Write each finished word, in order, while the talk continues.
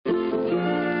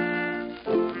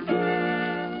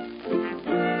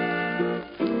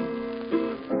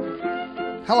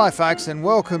Hello, folks, and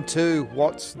welcome to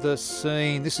What's the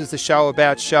Scene? This is the show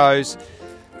about shows,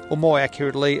 or more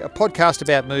accurately, a podcast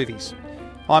about movies.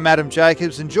 I'm Adam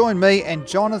Jacobs, and join me and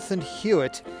Jonathan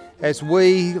Hewitt as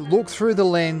we look through the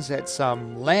lens at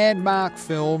some landmark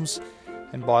films,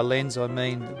 and by lens I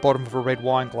mean the bottom of a red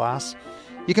wine glass.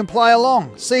 You can play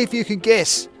along, see if you can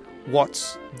guess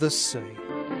what's the scene.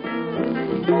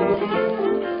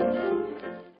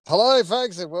 Hello,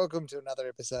 folks, and welcome to another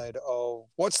episode of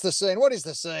What's the Scene? What is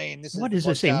the scene? What is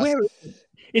the scene? Where is it?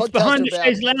 It's behind the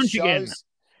Chaise Lounge again.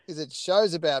 Is it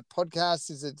shows about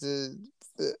podcasts? Is it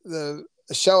a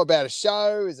show about a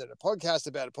show? Is it a podcast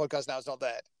about a podcast? No, it's not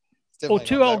that. Or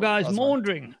two old guys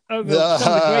maundering over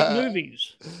some of the great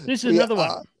movies. This is another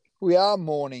one. We are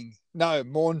maundering.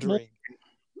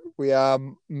 We are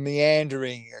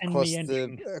meandering across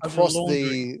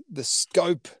the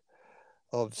scope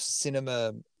of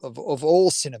cinema, of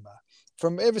all cinema,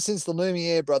 from ever since the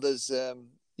Lumiere brothers,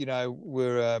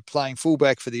 were playing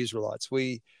fullback for the Israelites.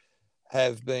 We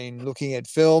have been looking at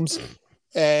films,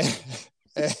 and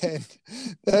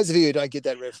those of you who don't get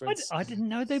that reference, I didn't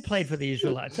know they played for the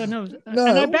Israelites. I know, and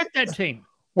I backed that team.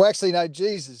 Well, actually, no.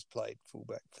 Jesus played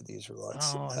fullback for the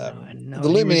Israelites. No, the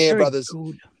Lumiere brothers,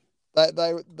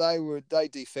 they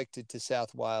defected to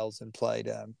South Wales and played.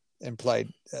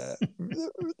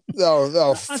 They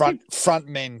were front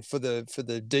men for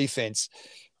the defense,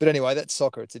 but anyway, that's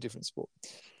soccer. It's a different sport.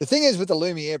 The thing is with the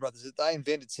Lumiere brothers that they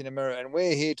invented cinema, and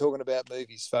we're here talking about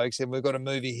movies, folks. And we've got a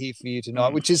movie here for you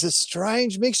tonight, which is a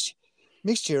strange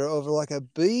mixture of like a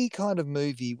B kind of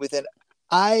movie with an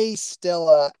A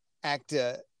stellar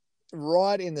actor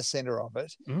right in the center of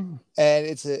it, and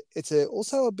it's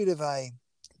also a bit of a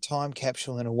time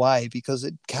capsule in a way because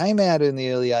it came out in the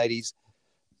early 80s.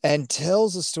 And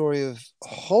tells the story of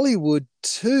Hollywood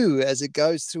too as it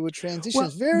goes through a transition.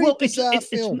 It's very bizarre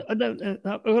film. I've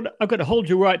got to hold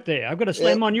you right there. I've got to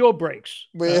slam on your brakes.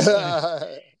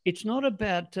 It's not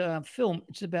about film.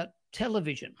 It's about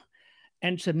television.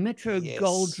 And it's a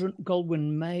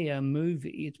Metro-Goldwyn-Mayer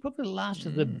movie. It's probably the last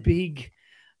of the big,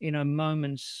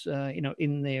 moments,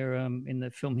 in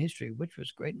the film history, which was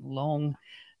great and long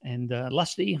and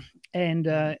lusty, and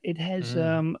it has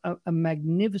a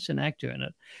magnificent actor in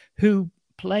it who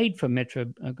played for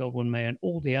Metro-Goldwyn-Mayer and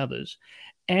all the others.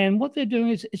 And what they're doing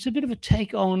is it's a bit of a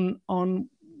take on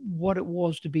what it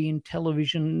was to be in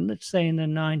television, let's say in the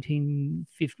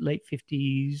late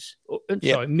 50s,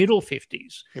 middle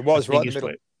 50s. It was right in the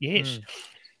middle. Yes.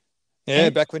 Yeah,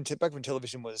 back when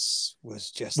television was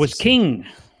king.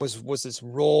 Was this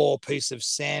raw piece of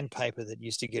sandpaper that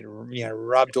used to get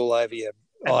rubbed all over your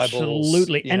eyeballs.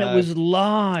 Absolutely. And it was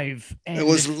live. It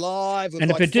was live.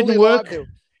 And if it didn't work,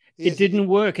 it didn't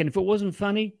work. And if it wasn't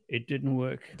funny, it didn't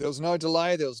work. There was no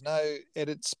delay. There was no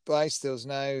edit space. There was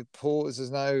no pause.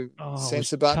 There's no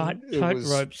censor button.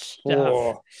 Tightrope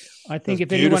stuff. I think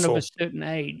if anyone of a certain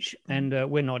age, and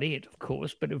we're not it, of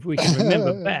course, but if we can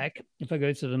remember back, if I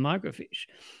go to the Microfiche,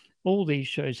 all these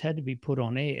shows had to be put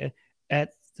on air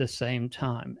at the same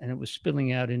time. And it was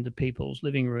spilling out into people's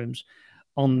living rooms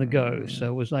on the go. So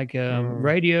it was like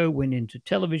radio went into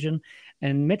television,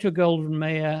 and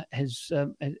Metro-Goldwyn-Mayer has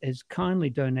kindly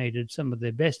donated some of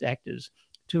their best actors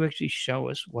to actually show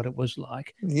us what it was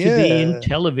like to be in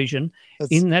television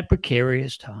in that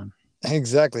precarious time.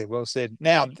 Exactly. Well said.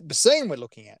 Now, the scene we're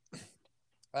looking at,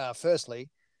 firstly,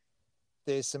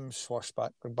 there's some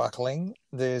swashbuckling,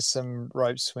 there's some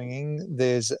rope swinging,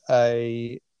 there's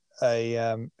a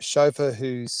chauffeur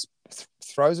who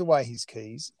throws away his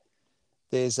keys.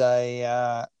 There's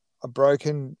a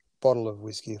broken bottle of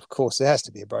whiskey. Of course, there has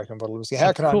to be a broken bottle of whiskey.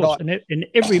 How can I not? In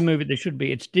every movie there should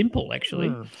be. It's Dimple,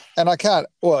 actually. And I can't.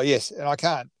 Well, yes, and I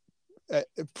can't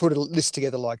put a list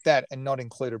together like that and not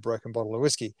include a broken bottle of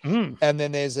whiskey. And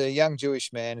then there's a young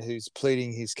Jewish man who's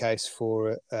pleading his case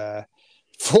for the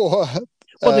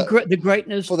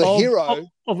greatness for the hero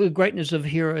of the greatness of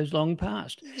heroes long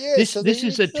past. Yeah, this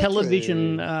is a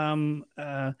television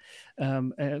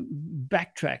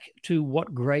backtrack to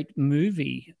what great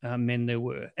movie men there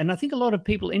were, and I think a lot of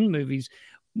people in movies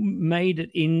made it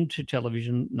into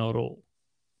television, not all.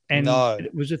 And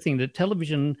it was a thing that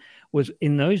television was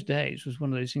in those days was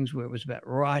one of those things where it was about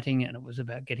writing and it was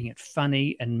about getting it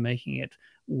funny and making it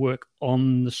work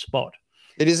on the spot.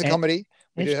 It is a comedy.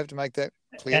 We do have to make that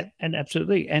clear. And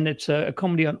absolutely. And it's a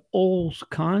comedy on all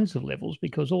kinds of levels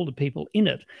because all the people in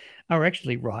it are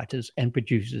actually writers and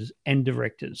producers and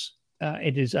directors.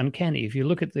 It is uncanny. If you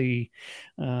look at the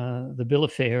bill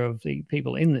of fare of the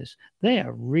people in this, they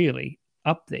are really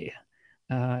up there.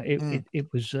 It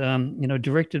was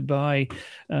directed by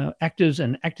actors,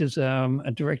 and actors are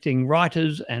directing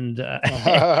writers, and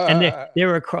and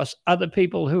they're across other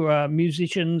people who are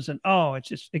musicians, and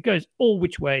it goes all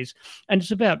which ways, and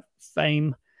it's about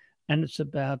fame, and it's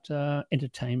about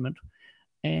entertainment,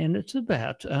 and it's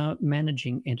about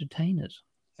managing entertainers.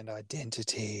 And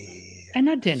identity.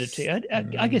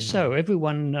 I guess so.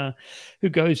 Everyone who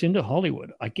goes into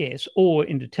Hollywood, I guess, or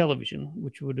into television,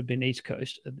 which would have been East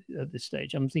Coast at this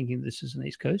stage. I'm thinking this is an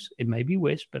East Coast. It may be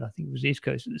West, but I think it was East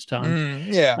Coast at this time.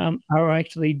 Are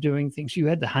actually doing things. You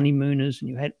had the Honeymooners, and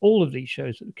you had all of these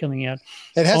shows that were coming out.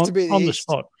 It has to be on the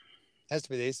spot. It has to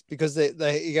be this, because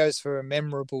he goes for a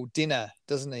memorable dinner,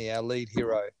 doesn't he? Our lead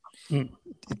hero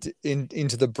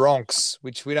into the Bronx,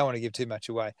 which we don't want to give too much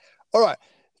away. All right.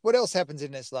 What else happens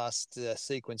in this last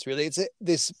sequence, really? It's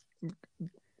this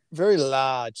very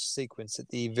large sequence at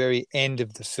the very end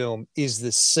of the film is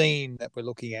the scene that we're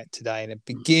looking at today. And it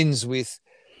begins with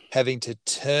having to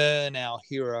turn our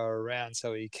hero around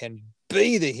so he can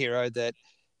be the hero that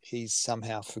he's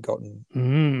somehow forgotten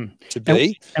to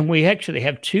be. And we actually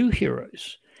have two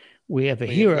heroes. We have a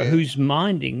hero who's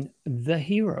minding the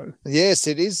hero. Yes,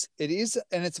 it is. It is.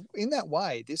 And it's in that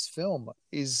way, this film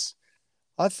is...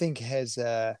 I think has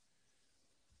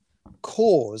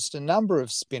caused a number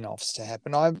of spin-offs to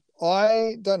happen. I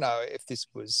don't know if this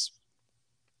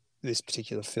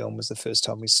particular film was the first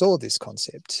time we saw this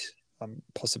concept.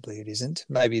 Possibly it isn't.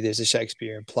 Maybe there's a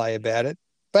Shakespearean play about it.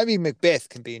 Maybe Macbeth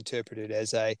can be interpreted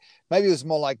as maybe it was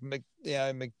more like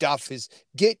Macduff is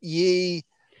get ye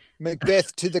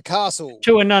Macbeth to the castle.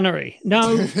 To a nunnery.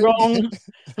 No, wrong.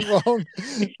 Wrong.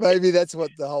 Maybe that's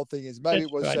what the whole thing is. Maybe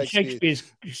it was right. Shakespeare's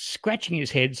scratching his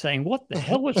head saying, what the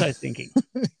hell was I thinking?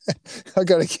 I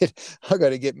gotta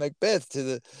get Macbeth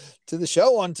to the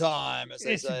show on time. As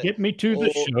yes, get me to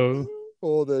the show.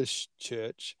 Or the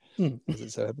church. As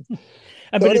it so happens.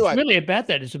 But anyway, it's really about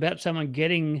that. It's about someone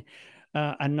getting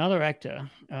another actor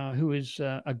who is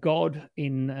a god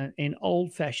in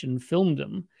old-fashioned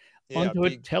filmdom onto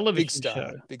a television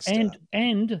show,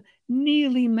 and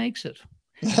nearly makes it.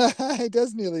 He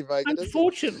does nearly make it.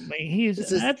 Unfortunately, he is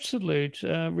an absolute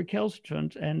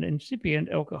recalcitrant and incipient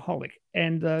alcoholic,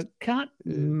 and can't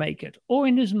make it, or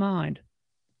in his mind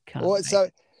can't. So,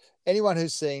 anyone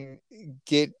who's seen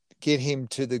Get Him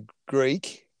to the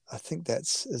Greek, I think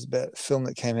that's about a film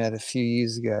that came out a few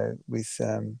years ago with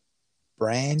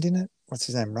Brand in it. What's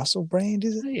his name? Russell Brand,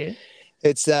 is it? Oh, yeah.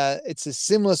 It's a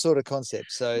similar sort of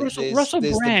concept. So Russell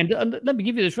Brand, let me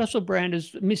give you this. Russell Brand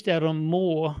has missed out on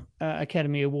more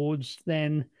Academy Awards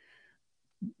than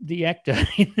the actor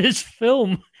in this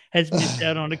film has missed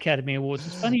out on Academy Awards.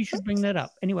 It's funny you should bring that up.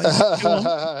 Anyway,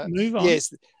 move on.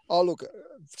 Yes. Oh, look,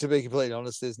 to be completely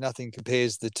honest, there's nothing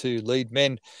compares the two lead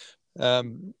men. No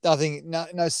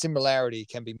similarity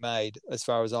can be made as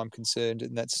far as I'm concerned,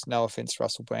 and that's no offense to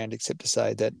Russell Brand, except to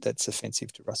say that that's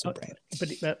offensive to Russell Brand. But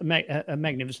a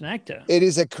magnificent actor. It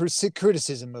is a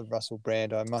criticism of Russell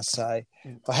Brand, I must say.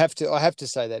 I have to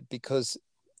say that, because,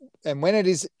 and when it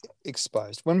is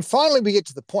exposed, when finally we get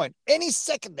to the point, any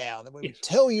second now, that when we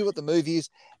tell you what the movie is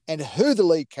and who the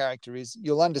lead character is,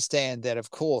 you'll understand that,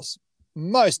 of course,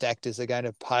 most actors are going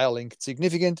to pale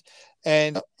insignificant,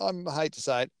 and I hate to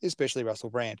say it, especially Russell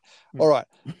Brand. All right.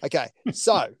 Okay.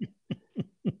 So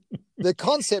the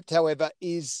concept, however,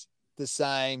 is the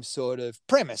same sort of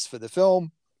premise for the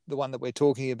film, the one that we're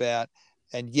talking about.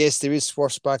 And yes, there is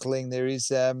swashbuckling. There is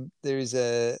the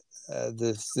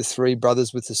three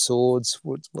brothers with the swords.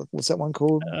 What's that one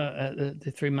called?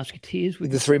 The Three Musketeers.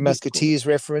 The Three Musketeers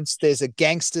reference. There's a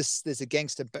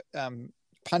gangster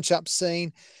punch-up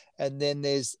scene. And then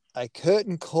there's a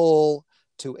curtain call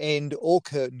to end all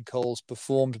curtain calls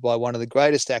performed by one of the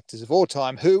greatest actors of all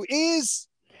time, who is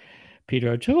Peter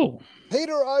O'Toole.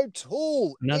 Peter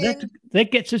O'Toole. Now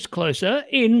that gets us closer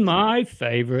in my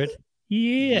favorite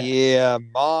year. Yeah,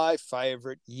 my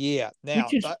favorite year. Now,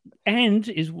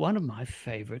 is one of my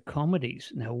favorite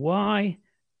comedies. Now, why?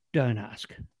 Don't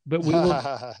ask. But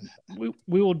we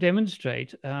will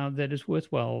demonstrate that it's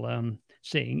worthwhile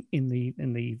seeing in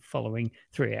the following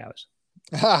 3 hours.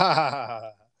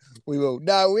 We will.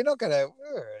 No, we're not going to.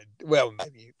 Well,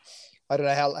 maybe. I don't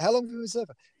know how long was it.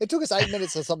 It took us 8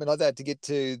 minutes or something like that to get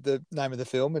to the name of the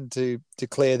film and to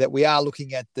declare that we are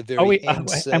looking at the very end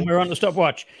scene. And we're on the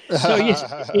stopwatch. So yes,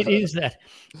 it is that.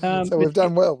 So we've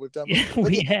done well. We've done well.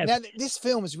 We have. Now, this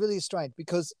film is really strange,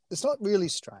 because it's not really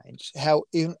strange how,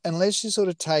 unless you sort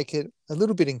of take it a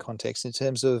little bit in context in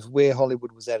terms of where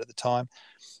Hollywood was at the time,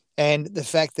 and the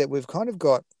fact that we've kind of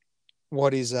got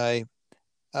what is a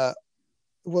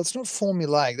well, it's not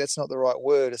formulaic. That's not the right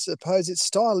word. I suppose it's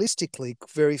stylistically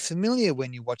very familiar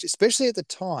when you watch it, especially at the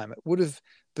time. It would have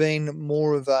been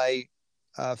more of a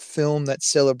film that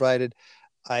celebrated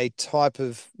a type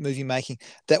of movie making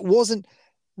that wasn't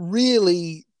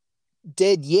really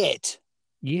dead yet,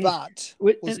 but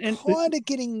was kind of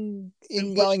getting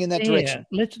going in that direction.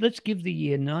 Let's give the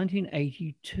year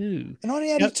 1982.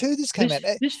 1982, now, this came out.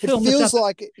 This film feels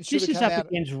like it should this have is come up out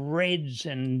against Reds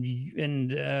and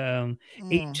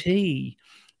E.T.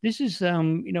 This is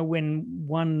when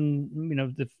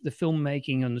one the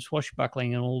filmmaking and the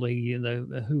swashbuckling and all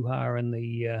the hoo-ha and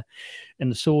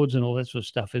the swords and all that sort of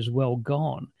stuff is well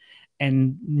gone,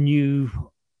 and new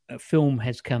film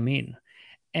has come in.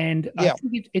 And I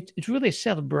think it's really a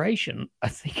celebration, I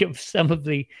think, of some of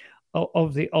the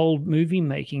old movie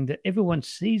making that everyone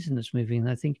sees in this movie. And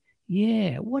I think,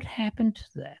 yeah, what happened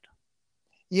to that?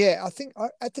 Yeah, I think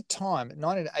at the time,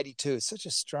 1982, it's such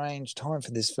a strange time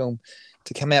for this film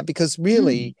to come out because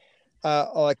really,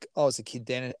 like I was a kid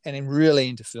then and I'm really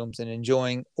into films and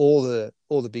enjoying all the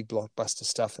big blockbuster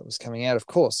stuff that was coming out, of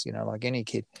course, like any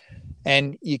kid.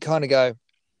 And you kind of go,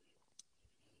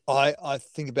 I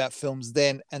think about films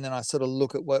then, and then I sort of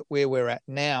look at where we're at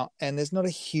now, and there's not a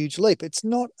huge leap. It's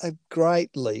not a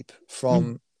great leap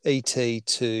from E.T.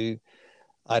 to,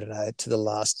 I don't know, to the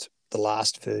last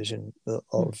version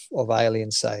of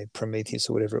Alien, say Prometheus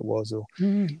or whatever it was, or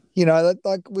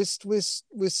like we're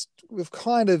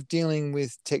kind of dealing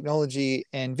with technology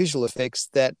and visual effects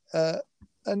that are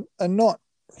not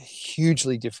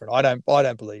hugely different. I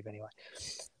don't believe anyway.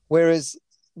 Whereas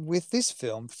with this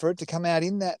film, for it to come out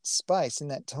in that space, in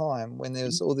that time when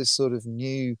there's all this sort of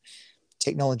new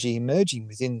technology emerging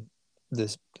within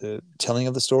the telling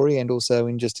of the story and also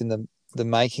in the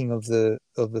making of the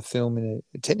film in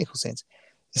a technical sense,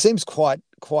 it seems quite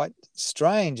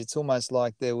strange. It's almost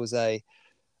like it's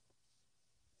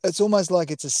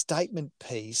a statement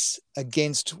piece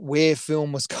against where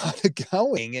film was kind of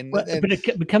going. But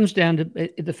it comes down to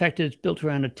the fact that it's built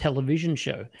around a television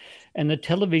show, and the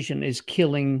television is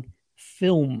killing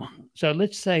film. So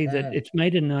let's say that it's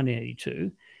made in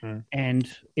 1982,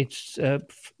 and it's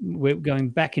we're going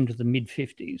back into the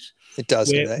mid-50s. It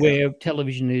does where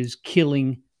television is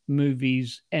killing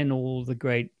movies and all the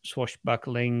great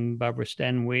swashbuckling, Barbara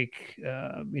Stanwyck,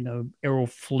 Errol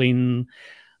Flynn.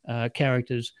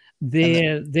 Characters,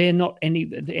 they're not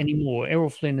anymore. Errol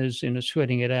Flynn is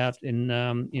sweating it out in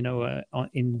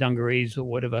dungarees or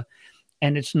whatever,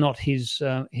 and it's not his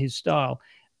style.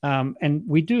 And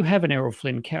we do have an Errol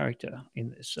Flynn character in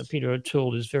this. Peter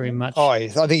O'Toole is very much. Oh, I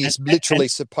think he's literally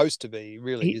supposed to be.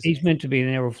 Really, he's meant to be an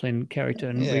Errol Flynn character,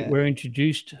 and we're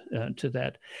introduced to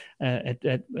that at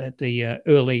the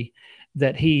early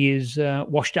that he is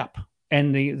washed up.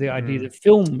 And the idea that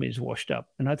film is washed up.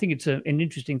 And I think it's an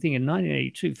interesting thing in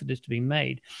 1982 for this to be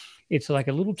made. It's like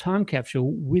a little time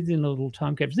capsule within a little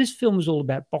time capsule. This film is all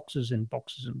about boxes and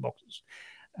boxes and boxes.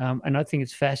 And I think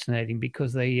it's fascinating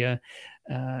because you're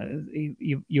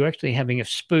actually having a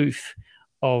spoof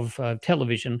of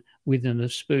television within a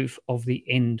spoof of the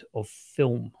end of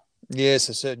film. Yes,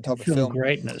 a certain type of film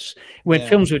greatness. When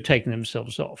films were taking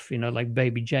themselves off, like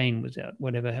Baby Jane was out.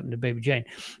 Whatever happened to Baby Jane?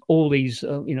 All these,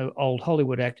 old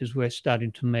Hollywood actors were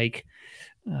starting to make,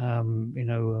 dare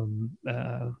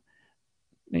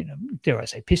I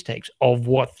say, piss takes of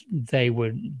what they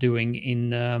were doing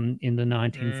in the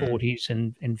 1940s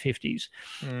and 50s,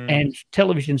 and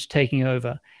television's taking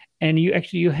over. And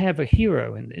you have a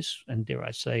hero in this, and dare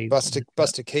I say,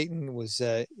 Buster Keaton was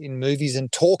in movies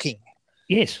and talking.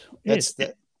 Yes. Yes.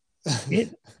 That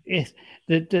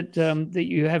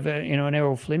you have an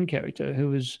Errol Flynn character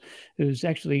who's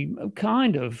actually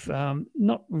kind of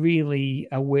not really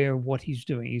aware of what he's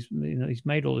doing. He's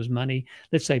made all his money.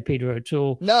 Let's say Peter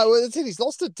O'Toole. No, well, that's it. He's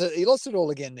lost it. He lost it all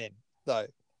again. Then though,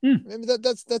 remember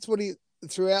that's what he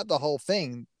throughout the whole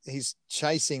thing. He's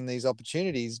chasing these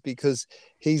opportunities because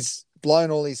he's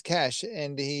blown all his cash,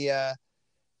 and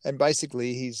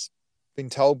basically he's been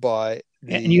told by.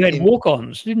 And you had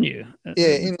walk-ons, didn't you?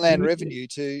 Yeah, Inland Revenue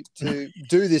to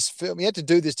do this film. You had to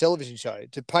do this television show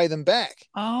to pay them back.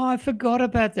 Oh, I forgot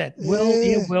about that.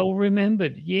 Well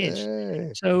remembered. Yes. Yeah.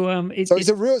 So he's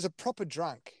a proper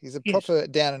drunk. He's a proper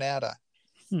down and outer.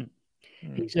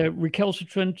 He's a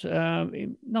recalcitrant,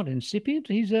 not incipient.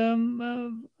 He's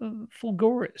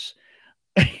fulgurous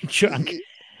drunk.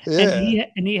 Yeah.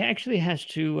 And he actually has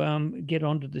to get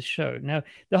onto the show. Now,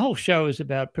 the whole show is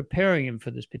about preparing him for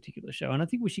this particular show, and I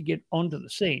think we should get onto the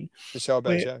scene. The show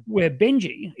about show. Where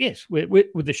Benji,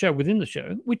 with the show within the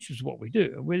show, which is what we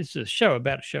do. This is a show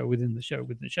about a show within the show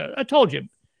within the show. I told you,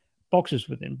 boxes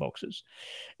within boxes.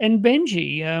 And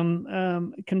Benji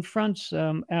confronts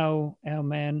our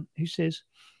man who says,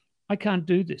 "I can't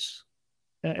do this."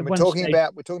 And we're talking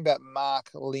about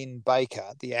Mark Lynn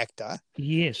Baker, the actor.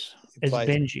 Yes, as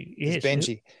Benji. Yes, as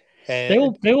Benji.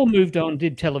 They all moved on,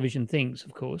 did television things,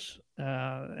 of course.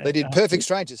 They did Perfect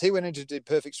Strangers. He went in to do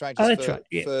Perfect Strangers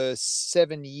for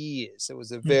 7 years. It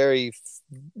was a very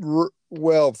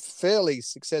fairly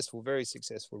successful, very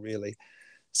successful, really,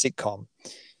 sitcom.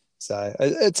 So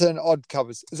it's an odd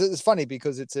couples. It's funny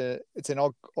because it's an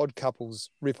odd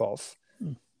couples ripoff.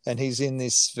 And he's in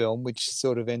this film, which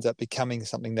sort of ends up becoming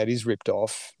something that is ripped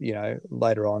off,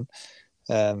 later on,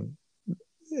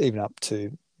 even up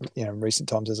to, recent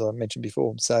times, as I mentioned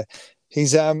before. So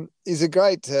he's a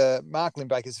great, Mark Lynn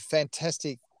Baker's a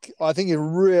fantastic, I think a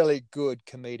really good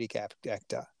comedic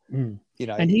actor. And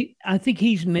I think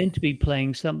he's meant to be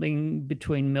playing something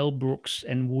between Mel Brooks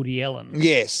and Woody Allen.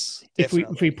 Yes, if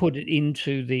we put it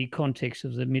into the context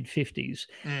of the mid-50s,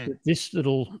 this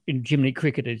little Jiminy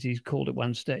Cricket, as he's called at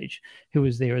one stage, who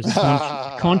was there as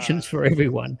a conscience for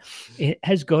everyone, it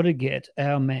has got to get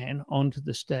our man onto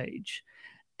the stage.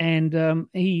 And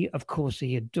he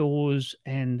adores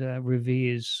and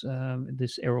reveres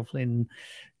this Errol Flynn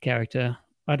character.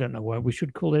 I don't know why we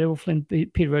should call it Errol Flynn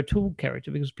Peter O'Toole character,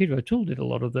 because Peter O'Toole did a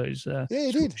lot of those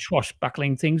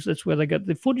swashbuckling things. That's where they got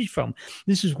the footage from.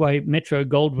 This is why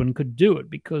Metro-Goldwyn could do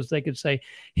it, because they could say,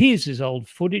 here's his old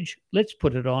footage, let's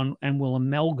put it on and we'll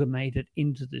amalgamate it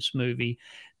into this movie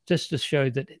just to show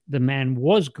that the man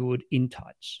was good in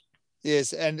tights.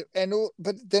 Yes,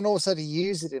 but then also to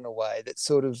use it in a way that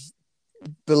sort of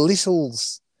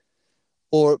belittles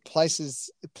or places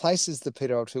the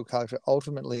Peter O'Toole character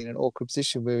ultimately in an awkward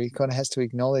position where he kind of has to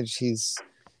acknowledge his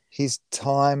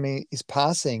time is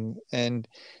passing, and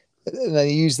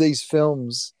they use these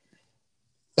films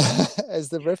as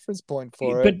the reference point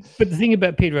for it. But the thing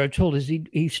about Peter O'Toole is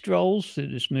he strolls through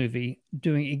this movie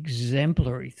doing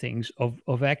exemplary things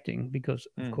of acting, because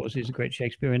of course he's a great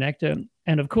Shakespearean actor,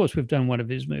 and of course we've done one of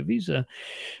his movies, and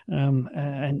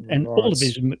all of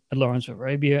his Lawrence of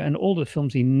Arabia, and all the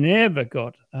films he never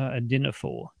got a dinner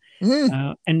for.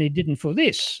 And he didn't for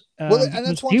this. And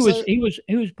that's he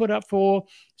was put up for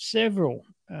several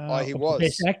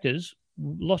best actors.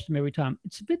 Lost him every time.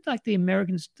 It's a bit like the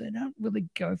Americans. They don't really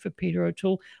go for Peter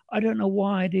O'Toole. I don't know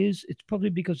why it is. It's probably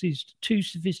because he's too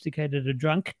sophisticated a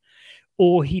drunk,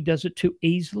 or he does it too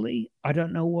easily. I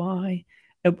don't know why.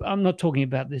 I'm not talking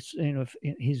about this,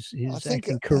 his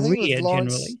acting career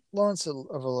generally. Lawrence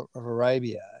of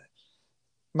Arabia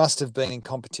must have been in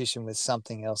competition with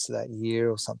something else that year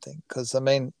or something. Because,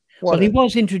 he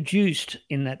was introduced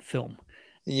in that film.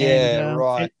 Yeah,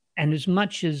 right. And as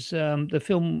much as the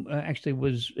film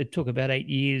it took about 8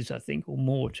 years, I think, or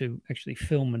more to actually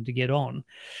film and to get on.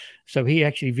 So he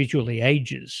actually visually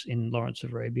ages in Lawrence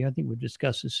of Arabia. I think we've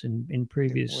discussed this in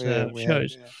previous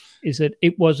shows, is that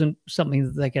it wasn't something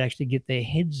that they could actually get their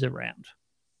heads around.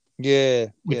 Yeah.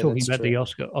 We're talking about the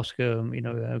Oscar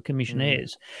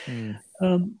commissionaires.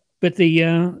 But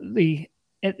the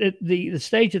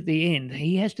stage at the end,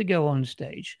 he has to go on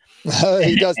stage.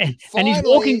 He does, and he's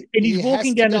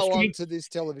walking down the street to this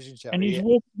television show, and he's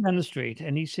walking down the street,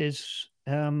 and he says,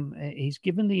 he's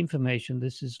given the information,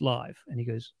 this is live, and he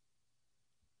goes,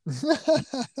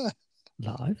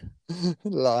 live.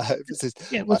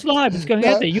 It's live. It's going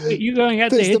out there. You're going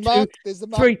out there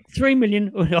to 3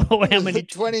 million, or how many?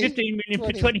 15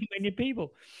 million, 20 million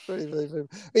people. 20 million people.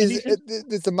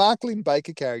 There's the Mark Lynn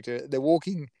Baker character. They're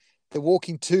walking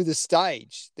to the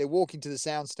stage. They're walking to the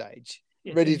sound stage,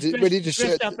 ready to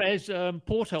dressed up as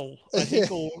Portal, I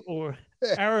think, or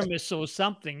Aramis or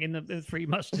something in the Three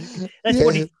Musketeers. That's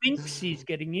what he thinks he's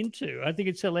getting into. I think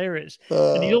it's hilarious.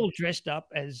 And he's all dressed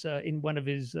up as in one of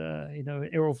his,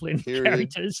 Errol Flynn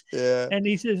characters. Yeah. And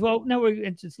he says, "Well, no,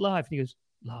 it's live." And he goes,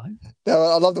 "Live?" No,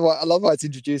 I love why it's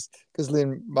introduced, because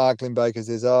Mark Lynn Baker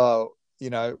says,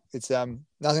 it's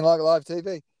nothing like live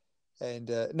TV, and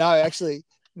no,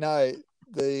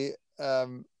 the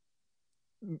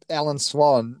Alan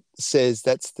Swan says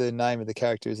that's the name of the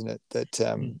character, isn't it? That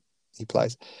he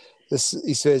plays.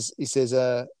 He says,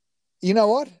 you know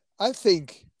what? I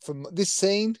think from this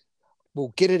scene,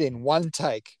 we'll get it in one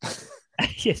take.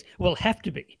 Yes, will have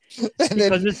to be,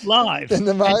 because it's live.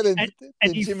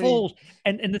 And he falls.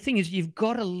 And the thing is, you've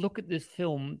got to look at this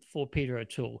film for Peter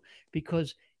O'Toole,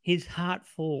 because his heart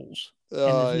falls, and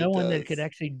there's no one that could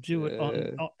actually do it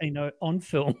on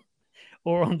film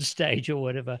or on stage or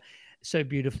whatever. So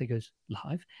beautifully goes,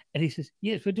 live. And he says,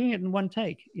 yes, we're doing it in one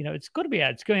take. It's got to be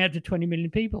out. It's going out to 20 million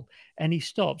people. And he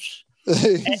stops.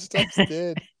 He stops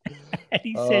dead. And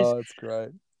he says, it's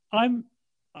great.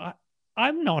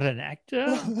 I'm not an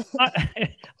actor.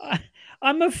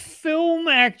 I'm a film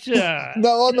actor.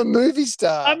 No, I'm a movie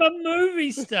star. I'm a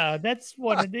movie star. That's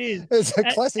what it is. It's a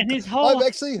classic. And his whole I've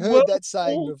actually heard that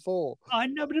saying before. I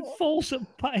know, but it falls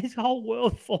apart. His whole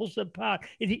world falls apart.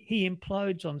 He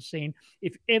implodes on scene.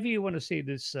 If ever you want to see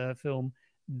this film,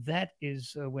 that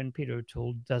is when Peter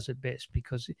O'Toole does it best,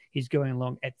 because he's going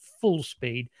along at full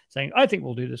speed saying, I think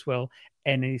we'll do this well.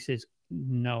 And then he says,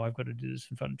 no, I've got to do this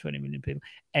in front of 20 million people.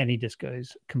 And he just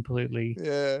goes completely.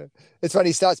 Yeah. It's when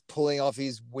he starts pulling off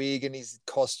his wig and his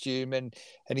costume and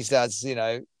he starts,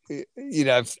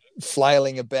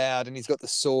 flailing about, and he's got the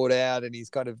sword out and he's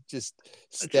kind of just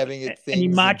stabbing at things. And he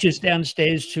marches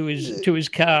downstairs to his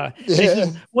car. Yeah. He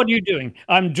says, what are you doing?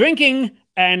 I'm drinking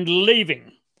and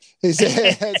leaving. He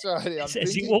said, that's right. As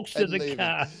he walks to the leaving.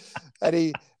 Car. And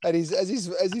he's as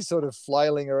he's sort of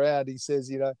flailing around, he says,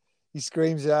 he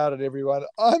screams out at everyone,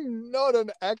 I'm not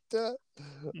an actor.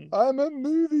 I'm a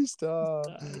movie star.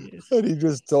 Yes. And he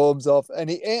just storms off. And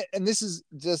this is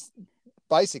just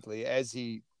basically as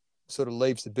he sort of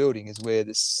leaves the building is where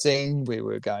the scene we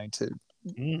were going to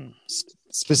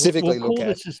specifically we'll look at.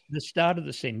 This is the start of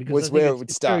the scene, because was where it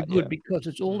would start. Very good, because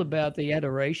it's all about the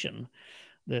adoration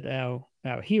that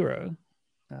our hero,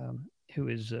 who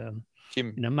is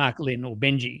Jim, Mark Lynn or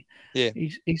Benji,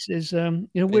 he says, where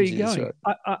Benji, are you going?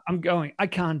 Right. I'm going. I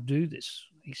can't do this.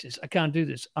 He says, I can't do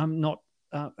this. I'm not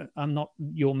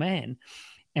your man.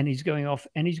 And he's going off,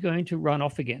 and he's going to run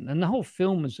off again. And the whole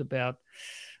film is about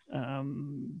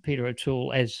Peter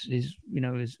O'Toole as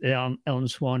Alan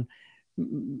Swan,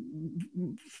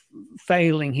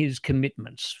 failing his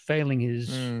commitments, failing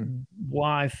his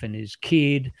wife and his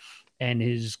kid and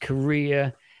his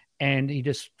career, and he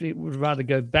would rather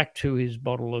go back to his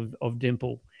bottle of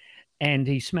Dimple, and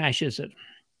he smashes it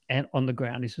and on the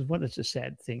ground. He says, "What is a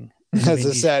sad thing?" That's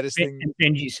the saddest thing. And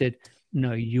Benji said,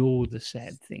 "No, you're the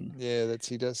sad thing." Yeah,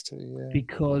 he does too. Yeah,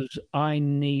 because I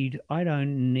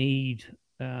don't need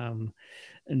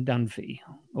Dunphy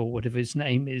or whatever his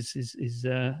name is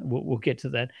we'll get to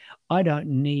that. I don't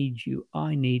need you.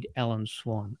 I need Alan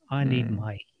Swan. I need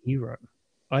my hero.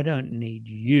 I don't need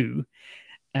you.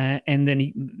 And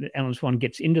then Alan Swan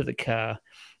gets into the car,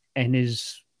 and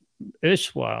his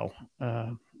erstwhile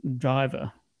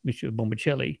driver, Mr.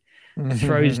 Bombacelli,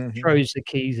 throws the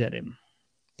keys at him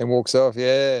and walks off.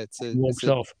 Yeah, walks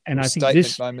off. And I think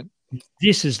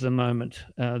this is the moment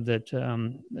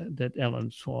that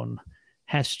Alan Swan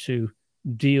has to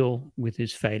deal with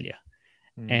his failure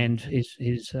and his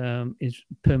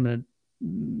permanent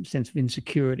sense of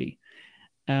insecurity.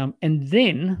 And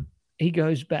then he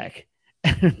goes back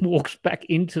and walks back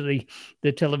into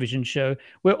the television show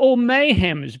where all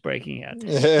mayhem is breaking out.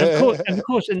 And of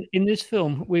course, in this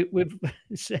film, we've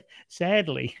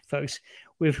sadly, folks,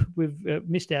 we've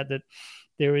missed out that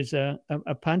there is a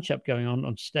punch-up going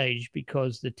on stage,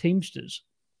 because the Teamsters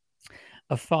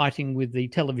are fighting with the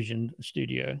television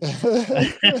studio.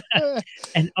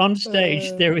 And on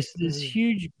stage, there is this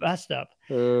huge bust-up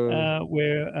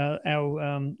where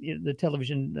the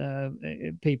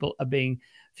television people are being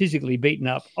physically beaten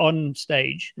up on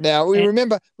stage. Now, we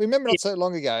remember not so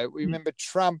long ago, we remember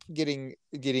Trump getting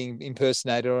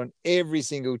impersonated on every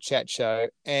single chat show,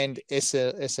 and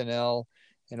SNL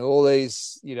and all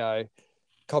these,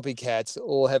 copycats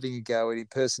all having a go at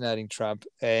impersonating Trump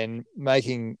and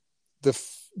making the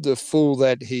fool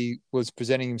that he was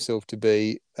presenting himself to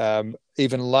be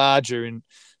even larger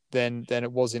than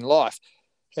it was in life.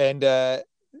 And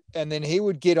then he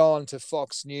would get on to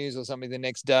Fox News or something the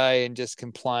next day and just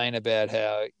complain about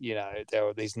how, there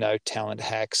were these no talent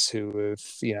hacks who were,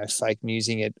 fake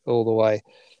newsing it all the way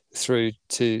through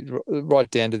to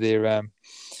right down to their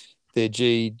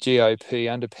GOP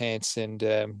underpants and,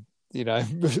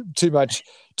 too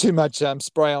much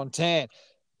spray on tan.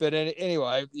 But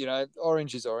anyway,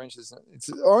 orange is orange. It's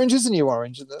orange is a new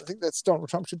orange. I think that's Donald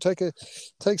Trump should take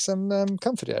some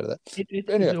comfort out of that.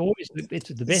 It's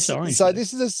the best orange. So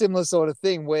this is a similar sort of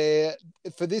thing where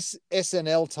for this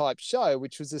SNL type show,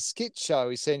 which was a skit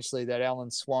show essentially that Alan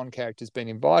Swan character's been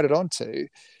invited onto,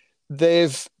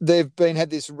 they've had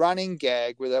this running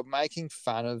gag where they're making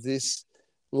fun of this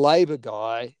Labor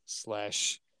guy /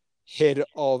 head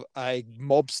of a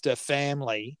mobster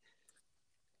family,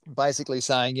 basically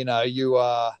saying, you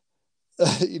are,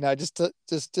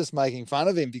 just making fun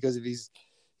of him because of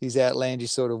his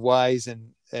outlandish sort of ways,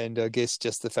 and I guess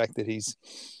just the fact that he's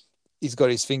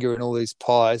got his finger in all these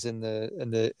pies, and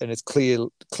it's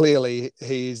clearly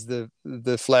he is the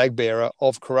flag bearer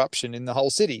of corruption in the whole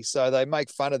city. So they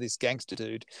make fun of this gangster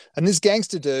dude, and this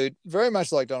gangster dude, very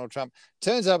much like Donald Trump,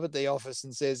 turns up at the office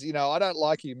and says, I don't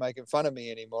like you making fun of me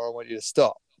anymore. I want you to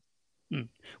stop.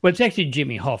 Well, it's actually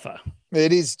Jimmy Hoffa.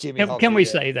 It is Jimmy Hoffa. Can we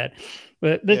say that?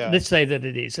 Well, let's say that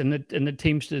it is, and the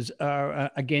Teamsters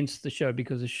are against the show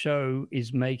because the show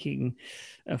is making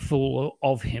a fool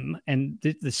of him, and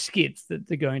the skit that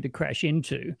they're going to crash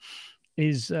into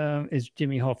is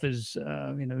Jimmy Hoffa's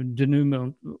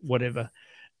denouement, whatever.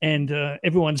 And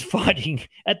everyone's fighting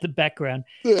at the background.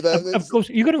 Of course,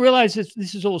 you've got to realize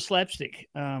this is all slapstick,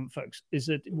 folks. Is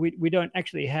that we don't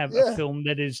actually have a film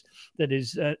that is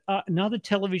neither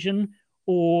television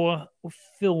or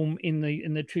film in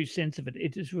the true sense of it.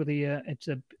 It is really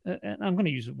I'm going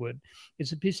to use the word.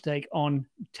 It's a piss take on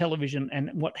television and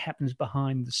what happens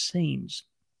behind the scenes.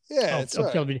 Of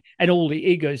television and all the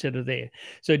egos that are there.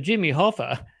 So Jimmy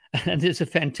Hoffa. And there's a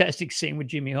fantastic scene where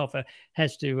Jimmy Hoffa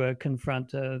has to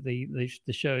confront the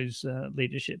show's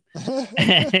leadership,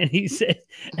 and he says,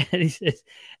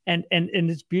 and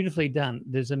it's beautifully done.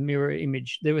 There's a mirror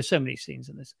image. There were so many scenes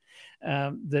in this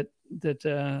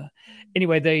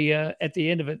anyway. They at the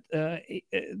end of it,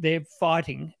 they're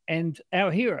fighting, and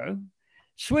our hero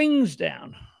swings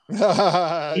down.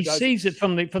 He sees it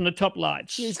from the top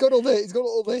lights. He's got all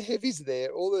the heavies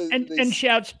there, and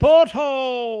shouts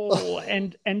porthole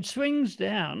and swings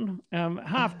down,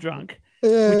 half drunk,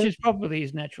 which is probably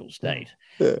his natural state.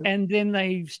 Yeah. And then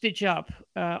they stitch up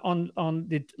on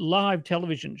the live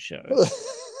television show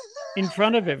in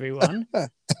front of everyone, a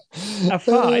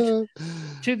fight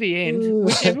to the end,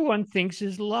 which everyone thinks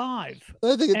is live.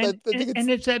 And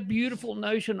it's that beautiful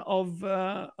notion of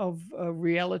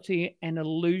reality and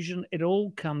illusion. It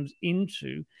all comes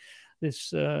into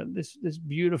this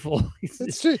beautiful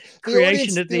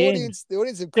creation at the end. The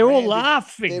audience, they're all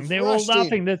laughing. They're all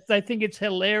laughing. That they think it's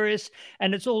hilarious,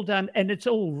 and it's all done. And it's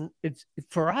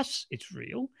for us, it's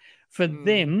real. For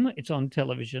them, it's on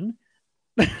television.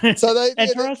 So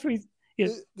for us,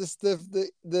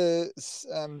 the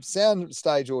sound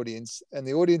stage audience and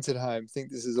the audience at home think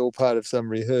this is all part of some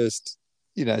rehearsed,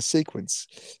 sequence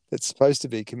that's supposed to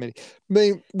be comedy.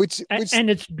 And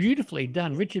it's beautifully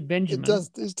done. Richard Benjamin,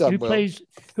 it's done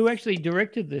who actually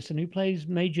directed this and who plays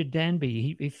Major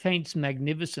Danby. He faints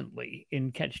magnificently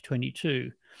in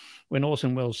Catch-22 when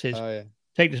Orson Welles says,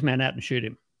 "Take this man out and shoot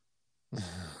him."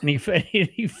 And he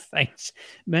faints.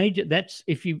 Major. That's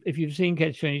if you've seen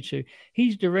Catch-22,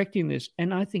 he's directing this,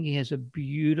 and I think he has a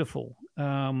beautiful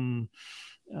sense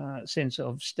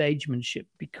of stagemanship,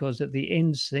 because at the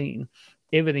end scene,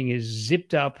 everything is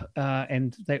zipped up,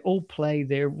 and they all play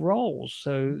their roles.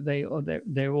 So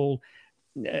they're all.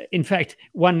 In fact,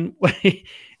 Alan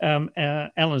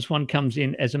Swan comes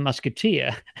in as a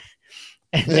musketeer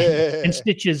and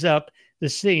stitches up the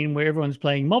scene where everyone's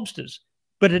playing mobsters.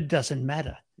 But it doesn't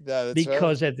matter,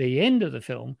 because at the end of the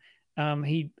film,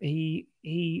 he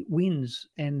wins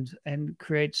and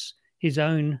creates his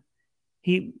own.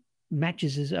 He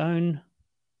matches his own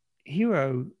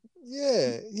hero.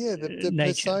 The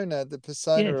persona of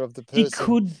the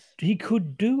person. He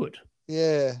could do it.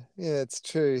 Yeah, it's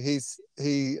true.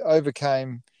 He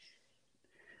overcame.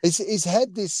 He's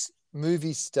had this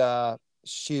movie star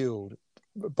shield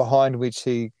behind which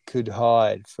he could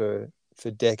hide for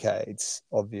decades,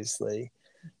 obviously,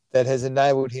 that has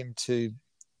enabled him to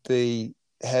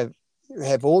have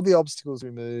all the obstacles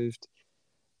removed,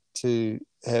 to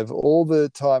have all the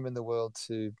time in the world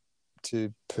to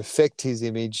perfect his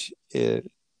image,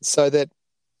 so that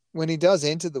when he does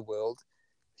enter the world,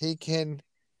 he can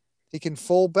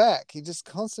fall back. He is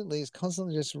constantly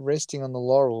just resting on the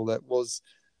laurel that was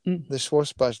the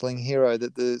swashbuckling hero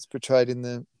that's portrayed in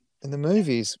the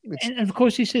movies. And of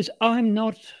course, he says, "I'm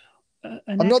not."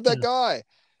 I'm not that guy.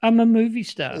 I'm a movie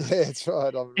star. Yeah, that's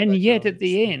right. And yet, at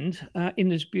the end, in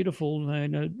this beautiful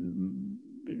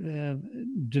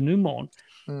denouement,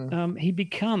 he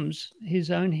becomes his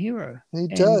own hero. He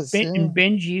does. And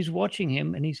Benji's watching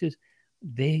him, and he says,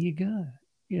 "There you go."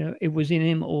 It was in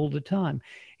him all the time.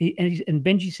 And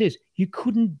Benji says, "You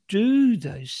couldn't do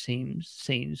those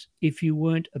scenes if you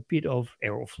weren't a bit of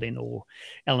Errol Flynn or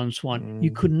Alan Swan.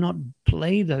 You could not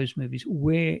play those movies.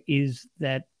 Where is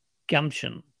that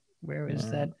gumption? Where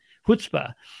is that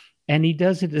chutzpah?" And he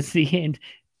does it at the end,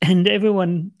 and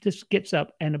everyone just gets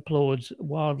up and applauds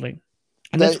wildly.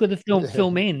 And that's where the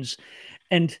film ends,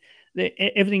 and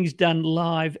everything's done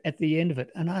live at the end of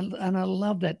it. And I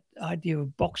love that idea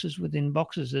of boxes within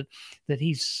boxes, that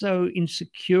he's so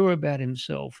insecure about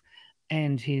himself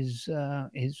and his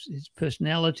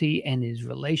personality and his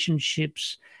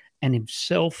relationships and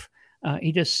himself.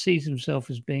 He just sees himself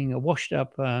as being a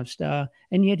washed-up star,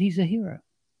 and yet he's a hero.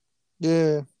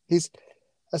 Yeah,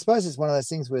 I suppose it's one of those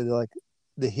things where, like,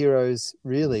 the heroes,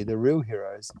 really, the real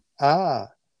heroes, are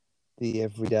the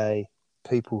everyday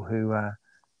people who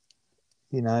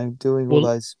doing all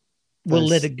those. We'll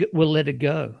let it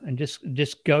go and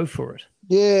just go for it.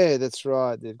 Yeah, that's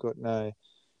right. They've got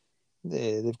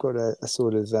they've got a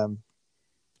sort of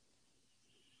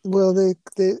well,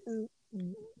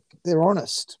 they're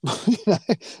honest.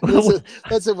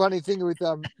 That's a funny thing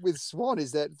with Swan,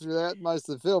 is that throughout most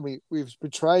of the film he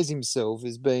portrays himself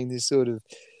as being this sort of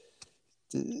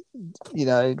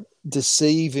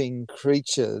deceiving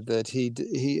creature that he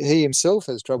himself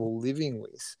has trouble living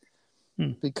with,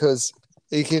 because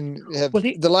he can have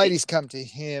the ladies come to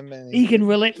him, and he can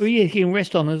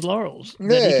rest on his laurels.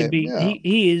 That he can be.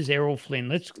 He is Errol Flynn.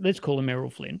 Let's call him Errol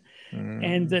Flynn,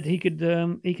 and that he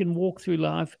can walk through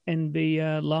life and be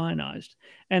lionized.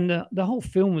 And the whole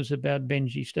film was about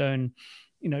Benji Stone,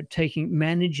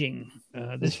 managing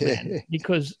this man,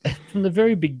 because from the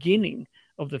very beginning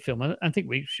of the film, I think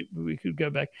we could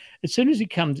go back. As soon as he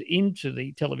comes into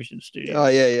the television studio,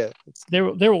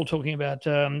 they're all talking about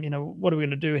what are we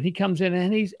going to do, and he comes in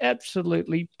and he's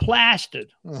absolutely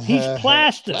plastered. He's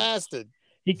plastered.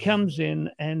 He comes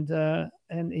in and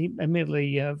he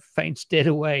immediately faints dead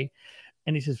away,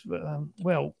 and he says,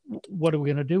 "Well, what are we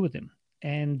going to do with him?"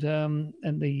 And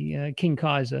the King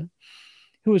Kaiser,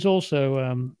 who is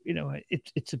also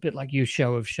it's a bit like your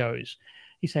show of shows.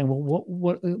 He's saying, well,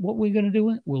 what we're going to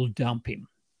do? We'll dump him.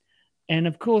 And,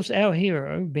 of course, our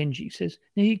hero, Benji, says,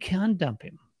 no, you can't dump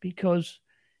him because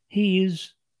he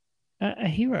is a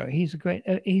hero. He's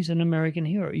he's an American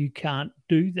hero. You can't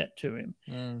do that to him.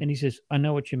 And he says, I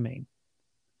know what you mean.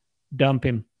 Dump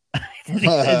him.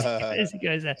 As he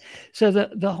goes out. So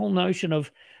the whole notion of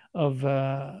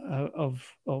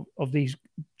these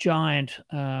giant,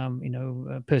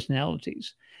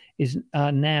 personalities is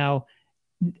now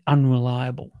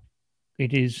unreliable.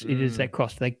 It is that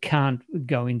cost. They can't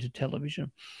go into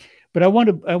television. But I want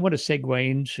to segue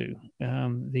into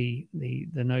the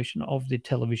notion of the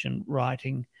television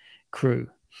writing crew.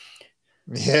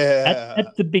 Yeah.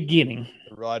 At the beginning,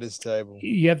 the writers' table.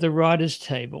 You have the writers'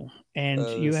 table,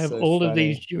 and you have all of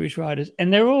these Jewish writers,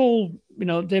 and they're all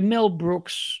they're Mel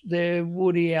Brooks, they're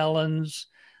Woody Allen's.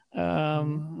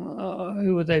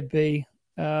 Who would they be?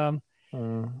 Outside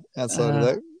of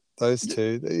that. Those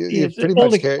two, pretty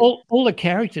much all the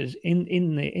characters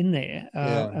in there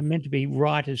are meant to be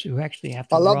writers who actually have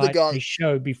to write a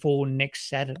show before next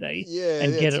Saturday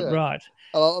and get it right.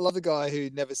 I love the guy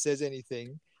who never says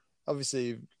anything.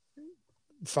 Obviously,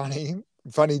 funny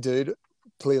dude.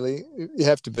 Clearly, you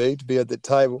have to be at the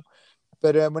table.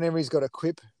 But whenever he's got a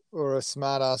quip or a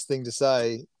smart ass thing to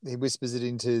say, he whispers it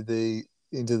into the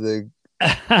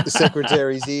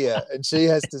secretary's ear, and she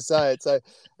has to say it.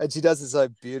 And she does it so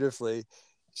beautifully.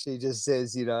 She just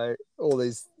says, all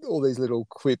these little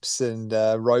quips and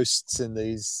roasts and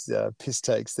these piss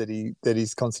takes that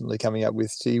he's constantly coming up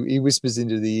with. He whispers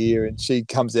into the ear, and she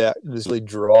comes out really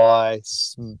dry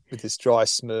with this dry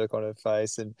smirk on her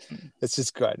face, and it's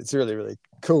just great. It's a really, really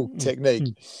cool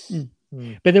technique.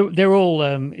 But they're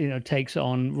all takes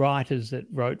on writers that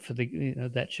wrote for the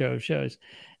that show of shows.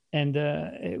 And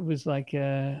it was like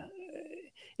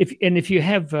if you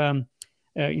have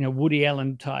Woody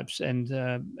Allen types, and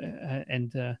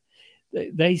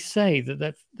they say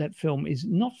that film is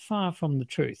not far from the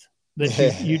truth.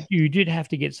 That you did have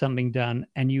to get something done,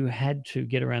 and you had to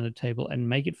get around the table and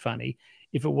make it funny.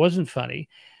 If it wasn't funny,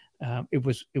 it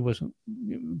wasn't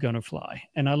going to fly.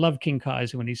 And I love King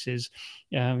Kaiser when he says,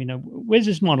 where's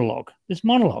this monologue? This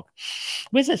monologue.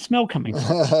 Where's that smell coming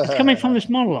from? It's coming from this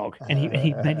monologue. And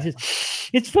he says,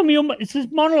 it's this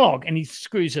monologue. And he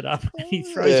screws it up. And he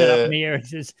throws it up in the air and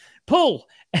says, pull.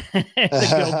 And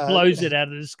the girl blows it out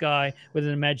of the sky with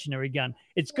an imaginary gun.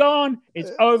 It's gone.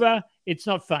 It's over. It's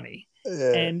not funny.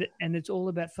 And it's all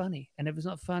about funny. And if it's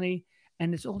not funny,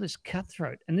 and it's all this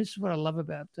cutthroat. And this is what I love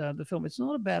about the film. It's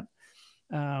not about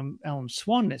Alan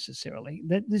Swan necessarily.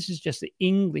 This is just the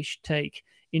English take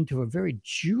into a very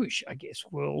Jewish, I guess,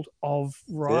 world of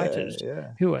writers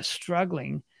who are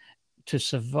struggling to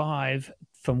survive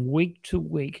from week to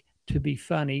week, to be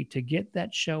funny, to get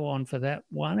that show on for that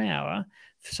 1 hour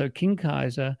so King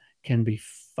Kaiser can be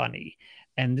funny.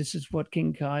 And this is what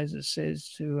King Kaiser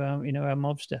says to our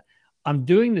mobster. I'm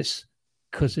doing this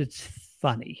because it's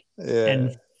funny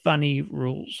and funny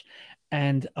rules.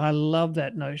 And I love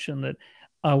that notion that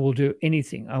I will do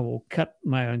anything. I will cut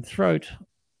my own throat.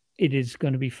 It is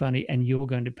going to be funny, and you're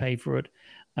going to pay for it.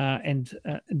 And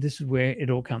this is where it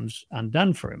all comes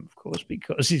undone for him, of course,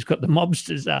 because he's got the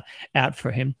mobsters out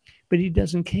for him, but he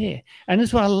doesn't care. And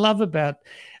that's what I love about,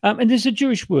 and there's a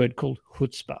Jewish word called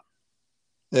chutzpah.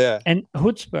 Yeah. And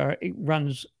chutzpah, it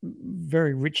runs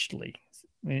very richly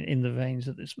in the veins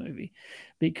of this movie,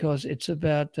 because it's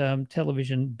about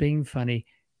television being funny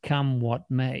come what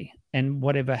may, and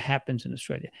whatever happens in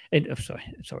Australia.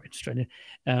 Australia.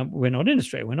 We're not in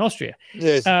Australia. We're in Austria.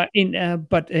 Yes.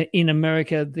 But in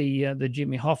America, the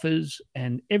Jimmy Hoffers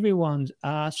and everyone's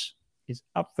ass is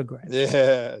up for grabs. Yeah,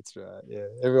 that's right. Yeah,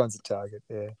 everyone's a target.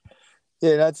 Yeah,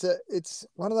 yeah. No, it's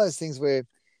one of those things where,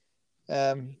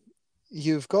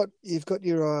 you've got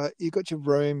your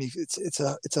room. It's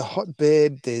a hot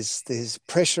bed. There's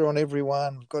pressure on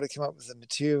everyone. We've got to come up with the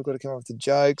material. We've got to come up with the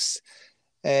jokes,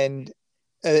 and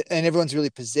everyone's really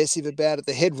possessive about it.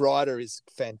 The head writer is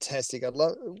fantastic. I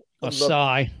love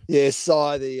Cy. Yeah,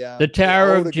 Cy, the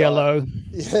Tower of Jello.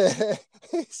 Yeah.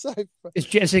 So it's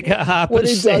Jessica Harper when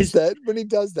he does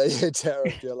that, yeah, Tower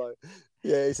of Jello.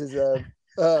 Yeah, he says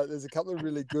there's a couple of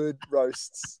really good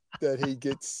roasts that he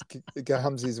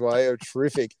comes his way are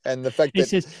terrific, and the fact he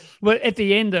says, well, at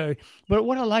the end though, but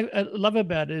what I love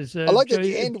about it is I like at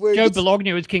the end where Joe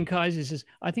Bologna as King Kaiser says,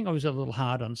 I think I was a little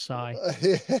hard on Cy.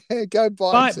 Go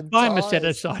buy him a set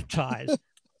of side ties,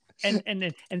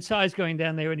 and Cy's going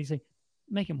down there and he's saying,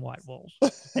 make him white walls,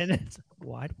 and it's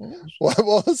white walls. White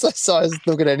walls. So Cy's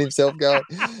looking at himself going.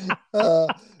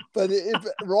 But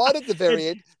right at the very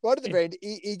end,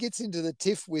 he gets into the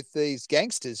tiff with these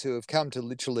gangsters who have come to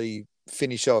literally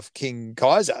finish off King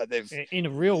Kaiser. In a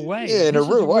real way. Yeah, in a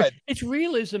real way. It's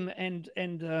realism and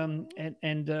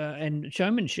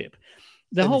showmanship.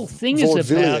 The whole thing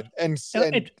is about and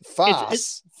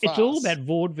farce. It's all about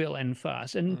vaudeville and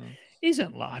farce. And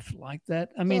isn't life like that?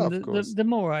 I mean,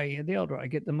 the older I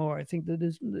get, the more I think that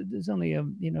there's only a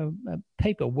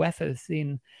paper wafer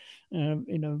thin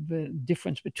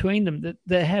difference between them, that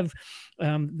they have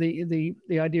the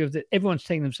idea of that everyone's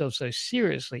taking themselves so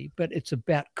seriously, but it's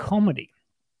about comedy.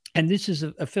 And this is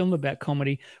a film about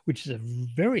comedy, which is a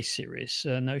very serious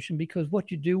notion, because what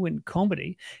you do in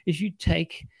comedy is you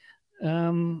take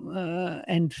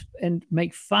and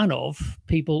make fun of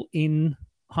people in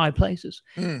high places,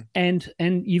 and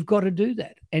you've got to do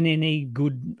that. And any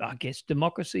good, I guess,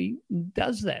 democracy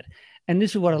does that. And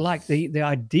this is what I like. The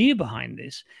idea behind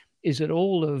this is that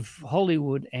all of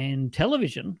Hollywood and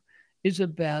television is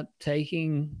about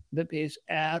taking the piss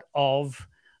out of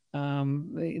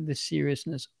the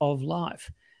seriousness of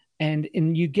life. And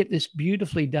you get this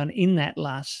beautifully done in that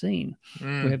last scene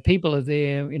where people are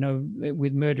there,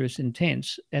 with murderous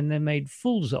intents, and they're made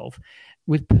fools of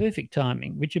with perfect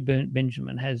timing. Richard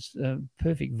Benjamin has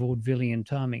perfect vaudevillian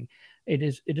timing. It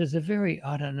is a very,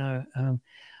 I don't know,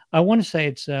 I want to say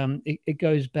it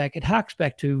goes back, it harks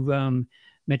back to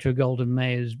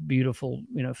Metro-Goldwyn-Mayer's beautiful,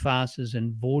 farces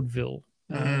and vaudeville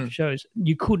shows.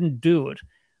 You couldn't do it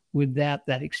without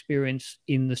that experience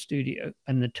in the studio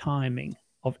and the timing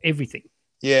of everything.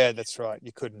 Yeah, that's right.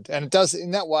 You couldn't. And it does, in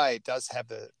that way, it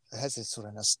has a sort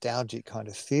of nostalgic kind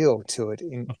of feel to it.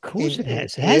 Of course it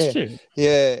has. It has to.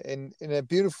 Yeah, in a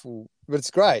beautiful, but it's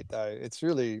great though. It's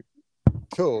really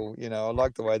cool. I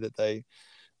like the way that they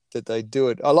do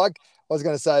it. I was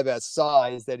going to say about Cy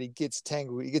is that he gets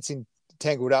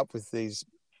tangled up with these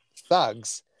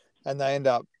thugs, and they end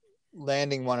up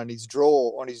landing one on his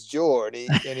jaw, and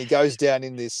he goes down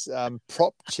in this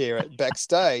prop chair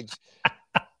backstage.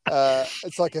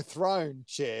 It's like a throne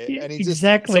chair, and he's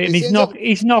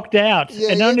knocked out,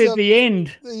 and only at the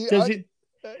end does it.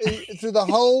 Through the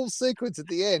whole sequence at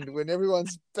the end, when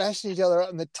everyone's bashing each other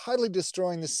up and they're totally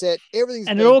destroying the set,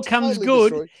 it all comes good.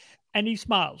 Destroyed. And he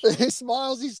smiles. He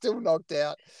smiles. He's still knocked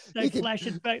out. They flash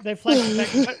it back.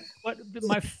 What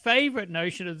my favorite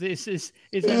notion of this is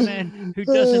a man who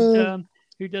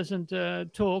doesn't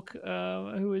talk.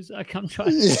 Who is? I can't try.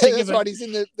 Yeah, that's right.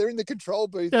 They're in the control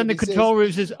booth. And the control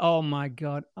room says, "Oh my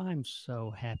God, I'm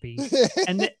so happy."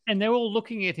 and they're all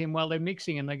looking at him while they're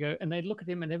mixing, and they look at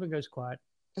him, and everyone goes quiet.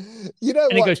 And he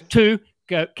goes 2,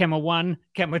 go camera 1,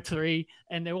 camera 3,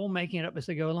 and they're all making it up as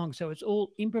they go along. So it's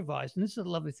all improvised. And this is the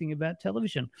lovely thing about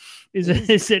television, is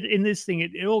that in this thing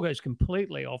it all goes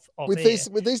completely off with air.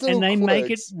 These little and they quirks,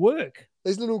 make it work.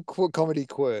 These little comedy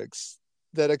quirks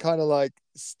that are kind of like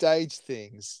stage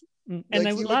things, and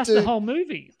they would last the whole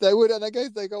movie. They would, and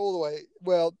they go all the way.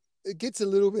 Well, it gets a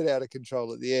little bit out of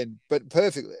control at the end, but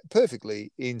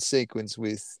perfectly in sequence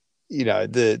with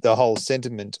the whole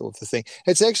sentiment of the thing.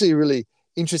 It's actually really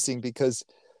interesting because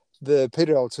the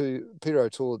Peter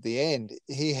O'Toole at the end,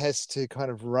 he has to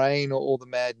kind of rein all the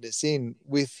madness in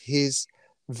with his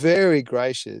very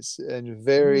gracious and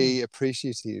very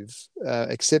appreciative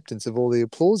acceptance of all the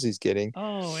applause he's getting.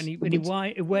 Oh, and he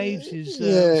waves his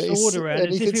sword around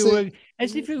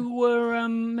as if he were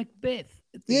Macbeth.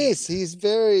 Yes, he's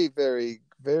very, very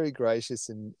very gracious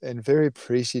and very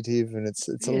appreciative, and it's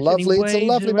a lovely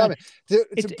moment.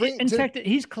 In fact,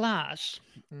 his class,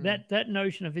 that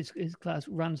notion of his class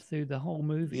runs through the whole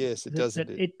movie. Yes, it does.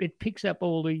 It picks up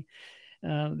all the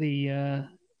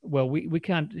well, we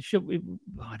can't.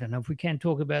 I don't know if we can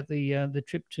talk about the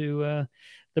trip to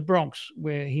the Bronx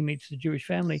where he meets the Jewish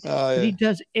family. But he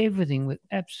does everything with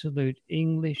absolute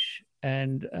English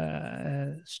and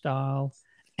style.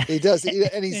 He does,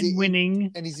 and he's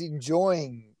winning, and he's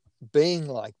enjoying being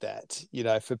like that.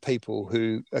 For people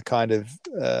who are kind of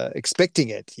expecting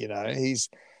it. He's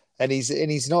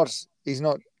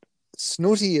not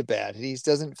snooty about it. He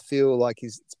doesn't feel like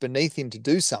it's beneath him to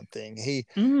do something.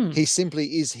 He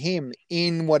simply is him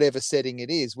in whatever setting it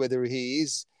is, whether he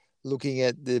is looking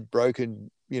at the broken,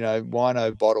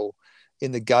 wino bottle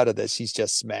in the gutter that she's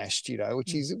just smashed,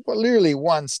 which is literally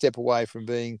one step away from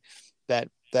being that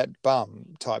bum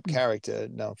type character.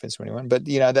 No offense to anyone, but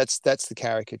that's the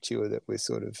caricature that we're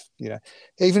sort of,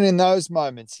 even in those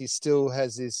moments, he still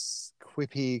has this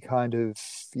quippy kind of,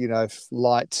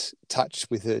 light touch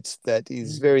with it that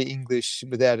is very English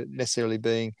without it necessarily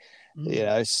being,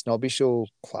 snobbish or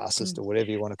classist or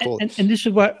whatever you want to call it. And this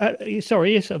is what,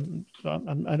 sorry, yes, I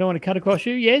don't want to cut across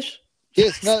you. Yes.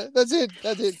 Yes, no, that's it.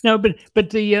 No, but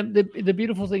the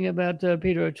beautiful thing about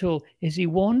Peter O'Toole is he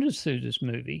wanders through this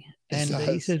movie and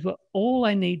he says, well, all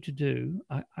I need to do,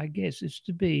 I guess, is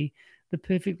to be the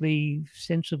perfectly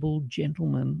sensible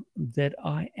gentleman that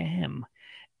I am.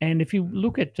 And if you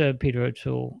look at Peter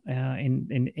O'Toole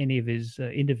in any of his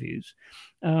interviews,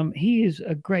 he is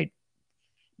a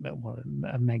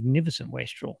magnificent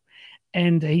wastrel.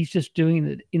 And he's just doing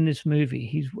it in this movie.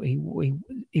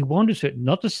 He wanders it,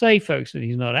 not to say, folks, that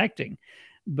he's not acting,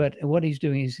 but what he's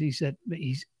doing is he's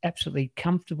absolutely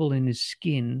comfortable in his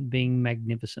skin, being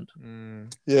magnificent.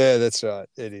 Yeah, that's right.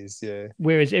 It is. Yeah.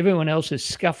 Whereas everyone else is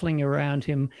scuffling around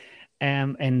him,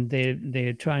 and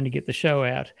they're trying to get the show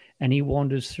out, and he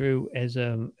wanders through as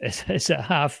a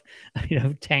half,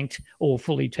 tanked or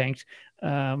fully tanked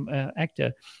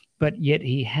actor, but yet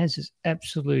he has this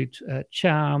absolute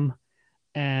charm.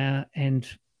 And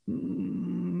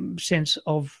sense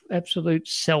of absolute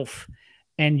self,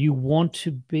 and you want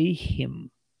to be him.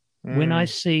 When I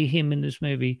see him in this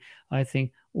movie, I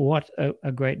think, what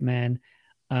a great man,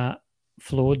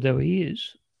 flawed though he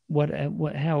is,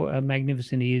 how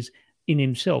magnificent he is in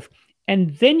himself.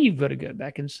 And then you've got to go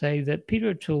back and say that Peter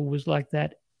O'Toole was like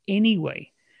that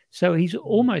anyway. So he's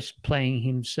almost playing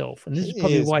himself, and this is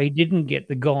probably why he didn't get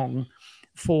the gong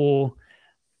for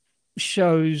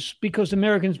shows, because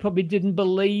Americans probably didn't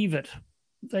believe it.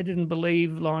 They didn't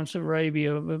believe Lawrence of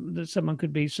Arabia, that someone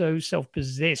could be so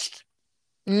self-possessed.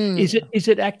 Is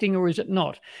it acting or is it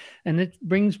not? And it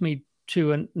brings me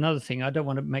to another thing. I don't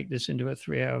want to make this into a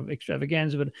 3-hour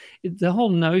extravaganza, but the whole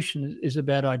notion is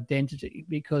about identity,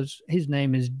 because his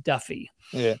name is Duffy.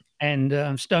 Yeah. And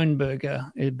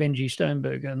Stoneberger, Benji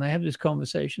Stoneberger, and they have this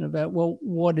conversation about, well,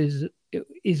 what is it?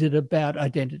 Is it about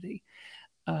identity?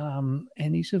 And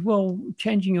he said, well,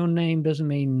 changing your name doesn't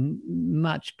mean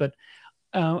much, but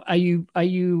are you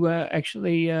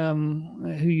actually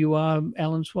who you are,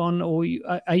 Alan Swan, or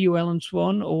are you Alan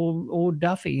Swan or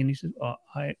Duffy? And he said, oh,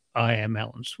 I am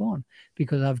Alan Swan,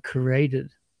 because I've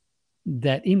created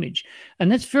that image. And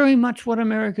that's very much what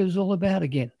America is all about.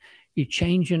 Again, you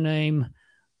change your name,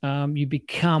 you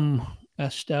become a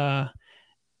star,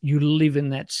 you live in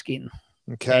that skin.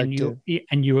 Character.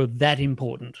 And you're that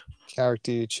important.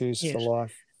 Character you choose for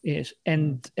life. Yes,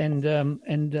 and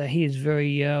he is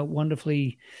very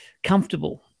wonderfully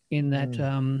comfortable in that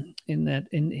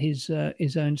in his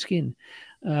own skin,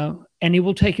 and he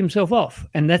will take himself off,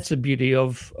 and that's the beauty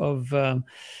of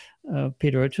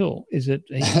Peter O'Toole, is that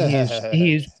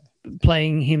he is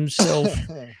playing himself.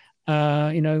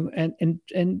 And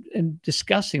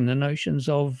discussing the notions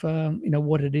of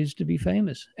what it is to be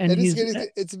famous. And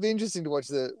it's interesting to watch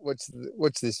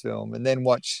this film and then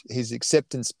watch his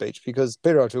acceptance speech, because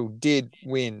Peter O'Toole did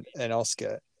win an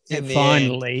Oscar.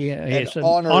 Finally, yes, an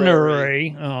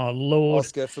honorary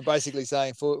Oscar for basically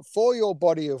saying for your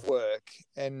body of work,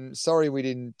 and sorry we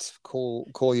didn't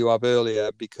call you up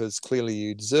earlier because clearly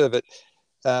you deserve it.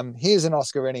 Here's an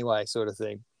Oscar anyway, sort of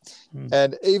thing.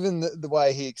 And even the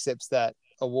way he accepts that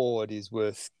award is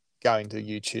worth going to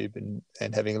YouTube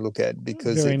and having a look at,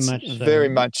 because very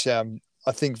much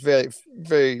I think very,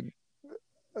 very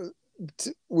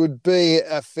would be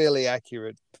a fairly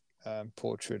accurate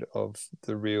portrait of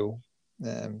the real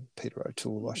Peter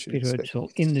O'Toole, I should expect. Peter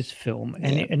O'Toole in this film.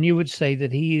 And you would say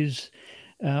that he is,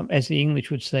 as the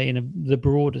English would say in the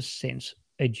broadest sense,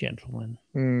 a gentleman.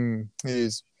 He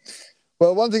is.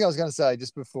 Well, one thing I was going to say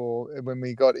just before, when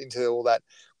we got into all that,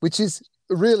 which is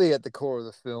really at the core of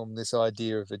the film, this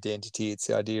idea of identity. It's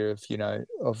the idea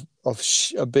of,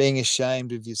 of being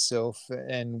ashamed of yourself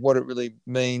and what it really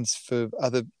means for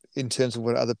other, in terms of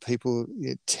what other people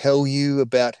tell you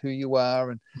about who you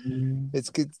are. And it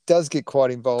does get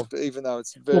quite involved, even though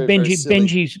it's very, very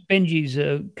silly. Benji's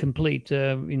a complete,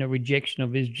 rejection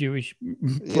of his Jewish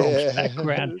Bronx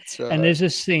background. Right. And there's a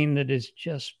scene that is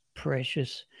just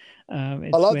precious. I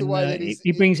love the way that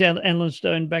he brings Alan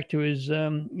Stone back to his,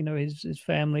 his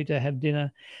family to have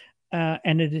dinner,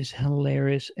 and it is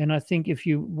hilarious. And I think if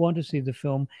you want to see the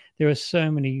film, there are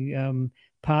so many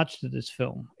parts to this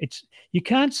film. You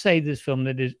can't say this film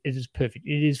that it is perfect.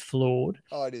 It is flawed.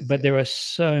 Oh, it is. But there are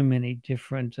so many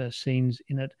different scenes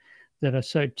in it that are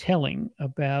so telling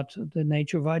about the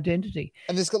nature of identity.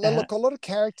 And there's got a lot of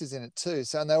characters in it too.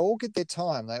 So, and they all get their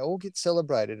time. They all get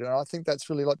celebrated. And I think that's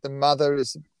really, like, the mother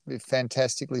is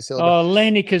fantastically celebrated. Oh,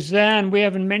 Leni Kazan, we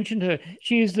haven't mentioned her.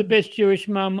 She is the best Jewish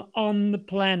mum on the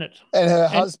planet. And her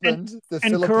husband, the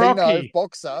Filipino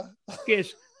boxer.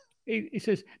 Yes. He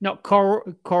says, not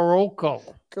Kuroko.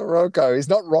 Kuroko. He's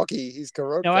not Rocky. He's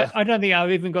Kuroko. No, I don't think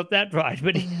I've even got that right.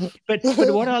 But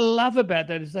what I love about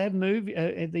that is they have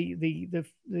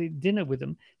the dinner with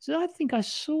them. So I think I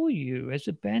saw you as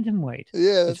a bantamweight.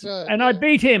 Yeah, that's right. And I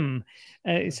beat him.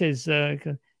 It says,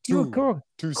 Kuroko.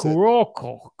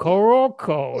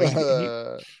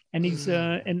 And he's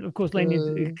and of course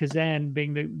Leni Kazan,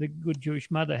 being the good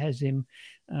Jewish mother, has him.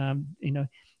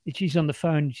 She's on the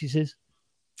phone. And she says,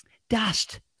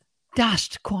 dust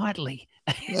quietly.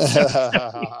 He's doing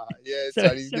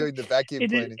the vacuum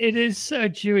cleaning. It is so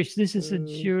Jewish. This is a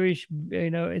Jewish,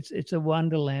 it's a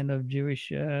wonderland of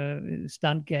Jewish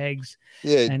stunt gags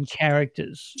and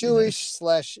characters. Jewish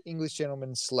 / English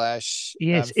gentleman /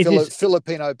 yes,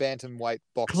 Filipino bantamweight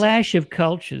boxer. Clash of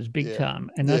cultures, big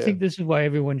time. And I think this is why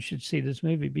everyone should see this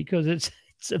movie, because it's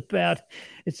about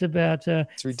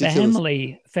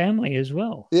family as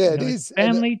well. Yeah, it is.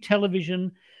 Family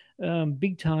television.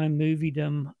 Big time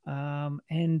moviedom,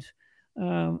 and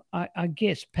I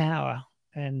guess power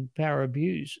and power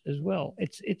abuse as well.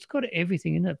 It's got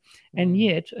everything in it, and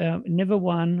yet never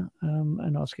won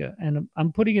an Oscar. And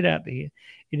I'm putting it out there.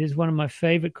 It is one of my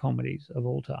favorite comedies of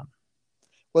all time.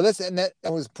 Well, that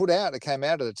was put out. It came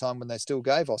out at a time when they still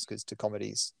gave Oscars to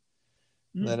comedies.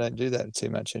 They don't do that too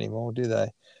much anymore, do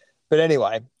they? But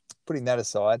anyway, putting that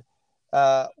aside.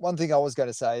 One thing I was going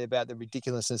to say about the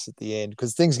ridiculousness at the end,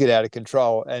 because things get out of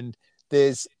control, and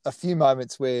there's a few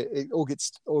moments where it all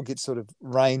gets sort of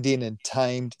reined in and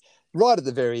tamed. Right at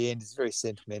the very end, it's very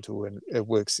sentimental, and it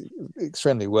works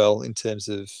extremely well in terms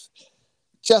of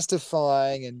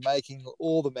justifying and making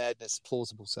all the madness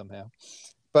plausible somehow.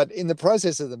 But in the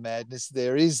process of the madness,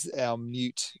 there is our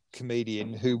mute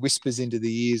comedian who whispers into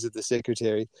the ears of the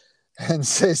secretary and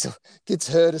gets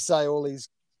her to say all these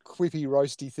quippy,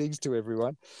 roasty things to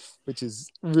everyone, which is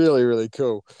really, really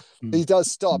cool. He does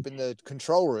stop in the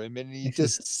control room and he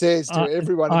just says to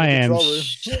everyone in the control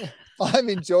room, I'm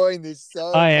enjoying this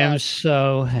so I am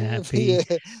so happy.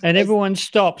 And everyone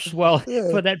stops for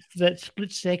that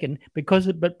split second because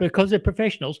they're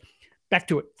professionals. Back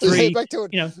to it. 3, back to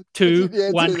it.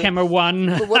 2, 1, camera 1.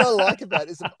 But what I like about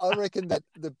it is I reckon that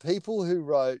the people who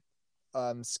wrote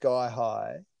Sky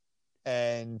High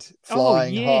and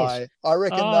Flying High, I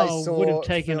reckon they saw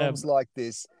films like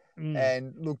this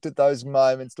and looked at those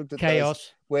moments, looked at chaos,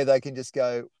 those where they can just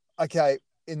go, okay,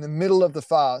 in the middle of the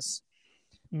farce,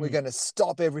 we're going to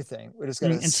stop everything. We're just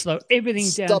going to slow everything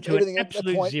down to an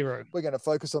absolute zero. We're going to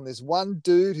focus on this one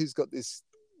dude who's got this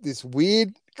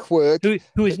weird quirk,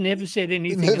 who has never said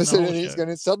anything. He's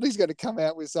suddenly going to come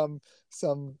out with some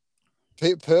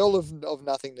pearl of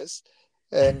nothingness,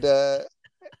 and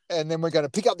then we're going to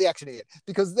pick up the action again,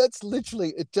 because that's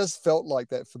literally, it just felt like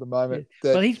that for the moment.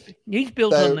 Well, he's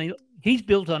built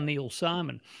on Neil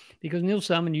Simon, because Neil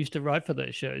Simon used to write for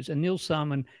those shows, and Neil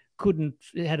Simon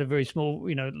had a very small,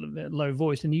 low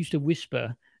voice, and he used to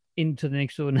whisper into the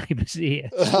next door neighbor's ear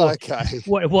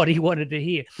what he wanted to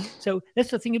hear. So that's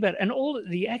the thing about it. And all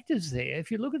the actors there, if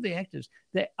you look at the actors,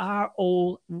 they are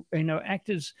all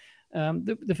actors.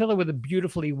 The fellow with the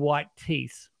beautifully white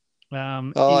teeth, who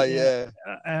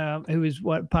is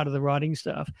part of the writing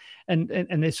staff, and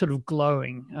they're sort of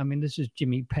glowing. I mean, this is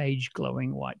Jimmy Page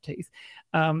glowing white teeth.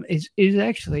 Is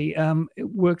actually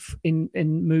worked in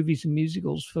movies and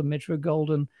musicals for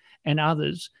Metro-Goldwyn and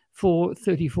others for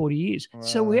 30, 40 years. Wow.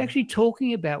 So we're actually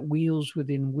talking about wheels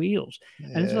within wheels. Yeah.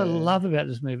 And that's what I love about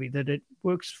this movie, that it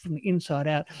works from the inside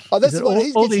out. Oh, that's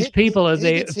all these people are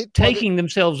there taking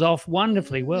themselves off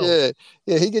wonderfully well.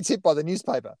 Yeah, he gets hit by the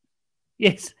newspaper.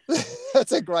 Yes.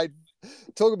 That's a great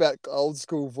talk about old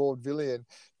school vaudevillian.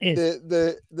 Yes.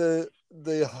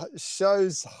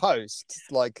 show's host,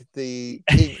 like the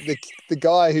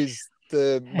guy who's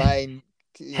the main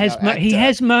he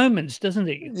has moments, doesn't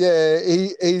he? Yeah,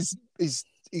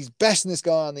 he's bashing this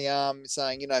guy on the arm,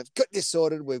 saying, "I've got this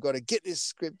sorted. We've got to get this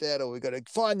script out, or we've got to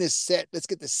find this set. Let's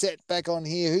get the set back on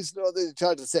here. Who's in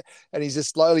charge of the set?" And he's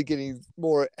just slowly getting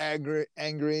more angry,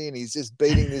 and he's just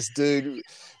beating this dude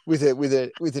with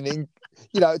an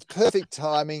it's perfect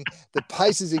timing. The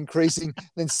pace is increasing.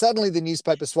 Then suddenly the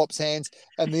newspaper swaps hands,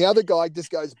 and the other guy just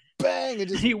goes bang and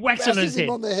just he whacks on his head.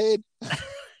 On the head.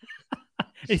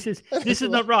 He says, "This is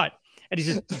not right." And he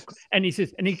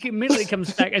says, and he immediately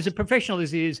comes back, as a professional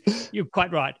as he is, you're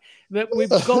quite right. But we've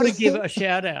got to give a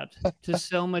shout out to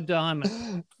Selma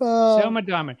Diamond. Selma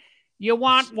Diamond. You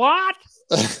want what?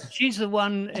 She's the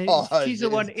one. She's the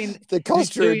one in the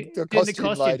costume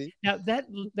lady. Now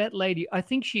that lady, I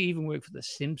think she even worked for The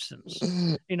Simpsons.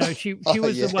 She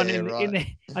was the one in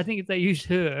I think if they used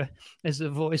her as the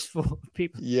voice for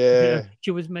people,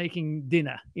 she was making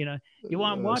dinner. You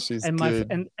want what?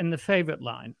 And the favorite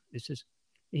line is just,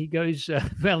 he goes,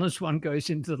 Valence one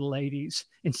goes into the ladies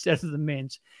instead of the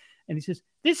men's, and he says,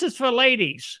 "This is for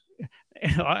ladies."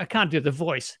 I can't do the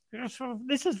voice.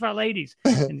 This is for ladies.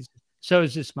 And so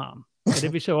is this mom. But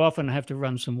every so often I have to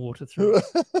run some water through it.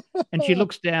 And she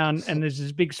looks down and there's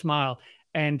this big smile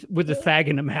and with a fag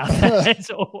in her mouth. That's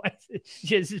always,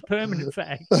 she has this permanent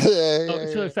fag.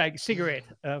 Fag, cigarette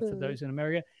for those in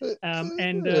America.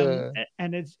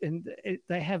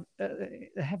 They have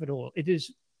it all. It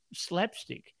is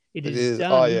slapstick. It is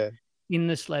done in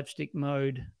the slapstick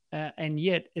mode. And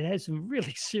yet it has some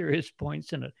really serious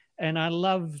points in it. And I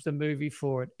love the movie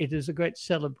for it. It is a great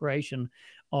celebration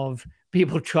of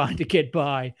people trying to get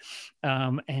by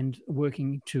and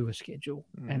working to a schedule.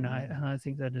 And I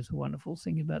think that is a wonderful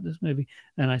thing about this movie.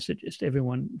 And I suggest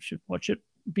everyone should watch it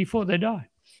before they die.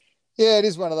 Yeah, it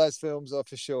is one of those films,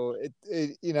 for sure.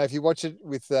 If you watch it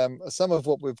with some of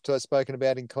what we've spoken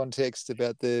about in context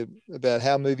about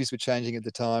how movies were changing at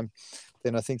the time,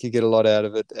 then I think you get a lot out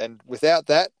of it. And without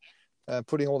that,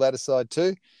 putting all that aside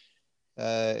too,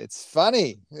 it's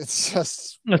funny. It's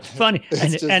funny.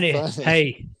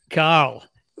 Hey, Carl,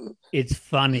 it's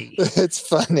funny. It's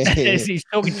funny. As he's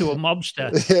talking to a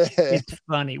mobster, it's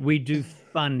funny. We do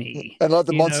funny. And like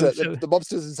the monster, the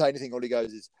mobster doesn't say anything. All he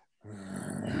goes is,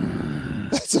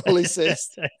 that's all he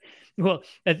says. Well,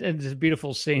 there's a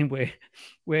beautiful scene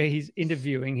where he's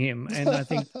interviewing him. And I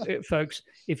think, folks,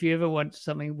 if you ever want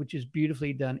something which is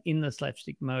beautifully done in the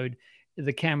slapstick mode,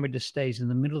 the camera just stays in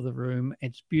the middle of the room.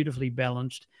 It's beautifully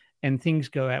balanced and things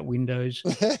go out windows.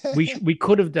 We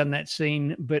could have done that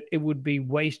scene, but it would be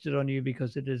wasted on you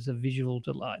because it is a visual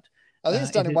delight. I think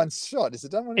it's done in one shot. Is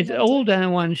it done? It's all done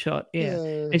in one shot.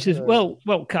 Yeah. It says, well,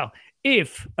 Carl,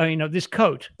 if this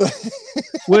coat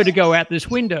were to go out this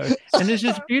window, and there's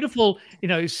this beautiful,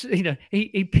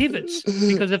 he pivots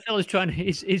because the fellow's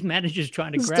his manager's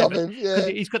trying to grab it. Yeah.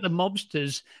 He's got the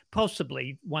mobsters,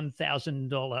 possibly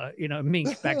 $1,000,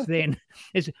 mink back then.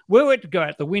 Were it to go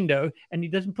out the window, and he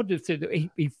doesn't put it through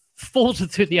he falls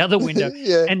it through the other window,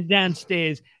 and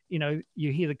downstairs. You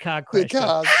hear the car crash. The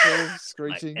car's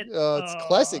screeching. It's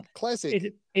classic.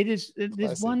 It is.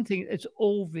 There's one thing. It's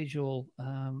all visual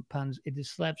puns. It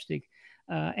is slapstick,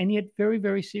 and yet very,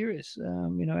 very serious.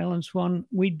 Alan Swan.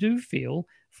 We do feel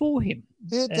for him,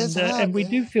 and we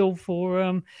do feel for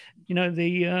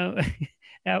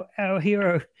our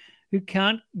hero who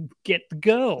can't get the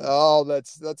girl. Oh,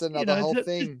 that's another whole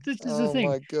thing. This is the thing.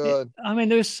 Oh my God! I mean,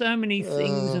 there's so many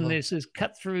things in this. There's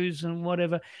cut throughs and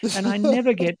whatever, and I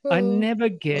never get.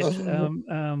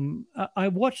 I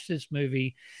watch this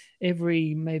movie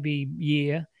every maybe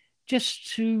year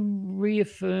just to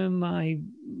reaffirm my,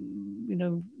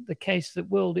 the case that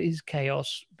world is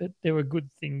chaos, but there are good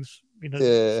things.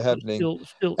 Happening.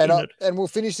 Still and we'll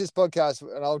finish this podcast,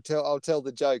 and I'll tell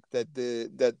the joke that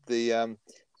the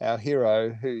our hero,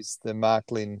 who's the Mark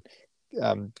Lynn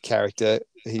character,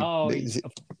 of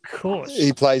course,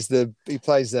 he plays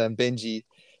Benji.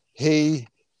 He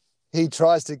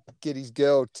tries to get his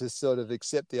girl to sort of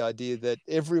accept the idea that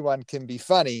everyone can be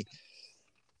funny,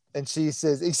 and he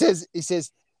says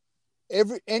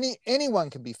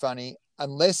anyone can be funny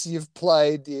unless you've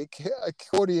played the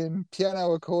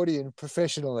piano accordion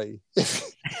professionally.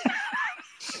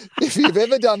 If you've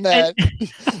ever done that,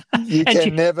 you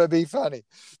can never be funny.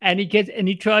 And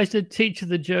he tries to teach her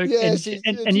the joke,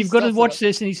 and you've got to watch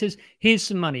this. And he says, "Here's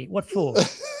some money. What for?"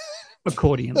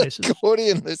 Accordion lessons.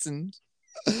 Accordion lessons.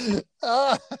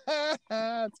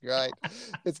 That's great.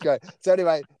 It's great. So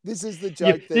anyway, this is the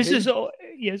joke.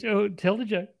 Yes. Tell the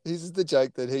joke. This is the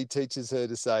joke that he teaches her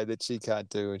to say that she can't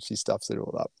do, and she stuffs it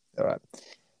all up. All right.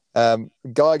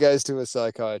 Guy goes to a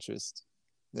psychiatrist,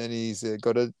 and he's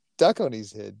got a duck on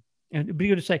his head. But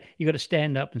you got to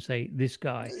stand up and say, "This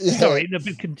guy." Yeah. Sorry, no,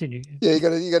 but continue. Yeah, you got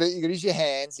to use your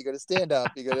hands. You got to stand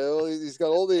up. He's got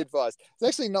all the advice. It's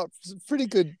actually not pretty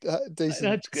good,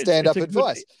 decent stand-up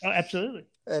advice. Absolutely.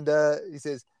 And he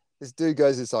says, this dude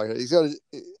goes to the psychiatrist.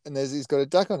 He's got a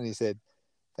duck on his head,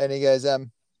 and he goes,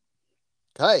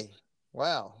 "Hey,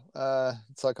 wow." The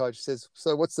psychiatrist says,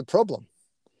 "So what's the problem?"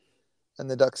 And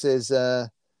the duck says, "I've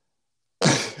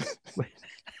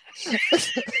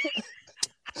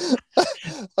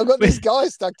got this guy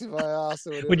stuck to my ass."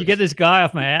 Or would you get this guy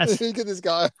off my ass? You get this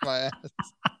guy off my ass.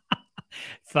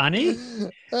 Funny.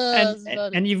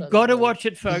 And you've got to watch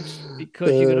it, folks,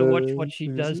 because you've got to watch what she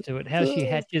does to it, how she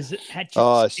hatches.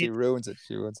 Oh, she ruins it.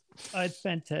 She ruins it. Oh, it's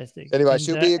fantastic. Anyway,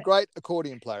 she'll be a great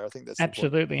accordion player. I think that's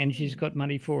absolutely, and she's got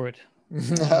money for it.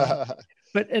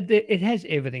 But it has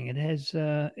everything. It has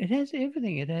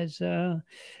everything. It has,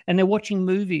 and they're watching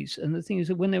movies. And the thing is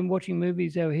that when they're watching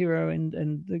movies, our hero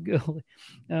and the girl,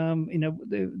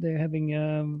 they're having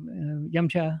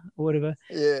yum-cha or whatever,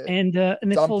 and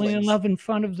they're falling in love in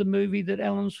front of the movie that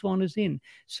Alan Swan is in.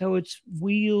 So it's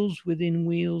wheels within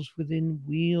wheels within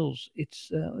wheels. It's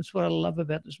what I love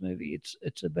about this movie.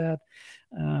 It's about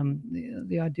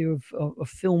the idea of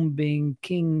film being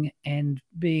king and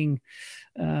being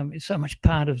so much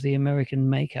part of the American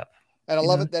makeup. And I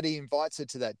love it that he invites her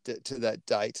to that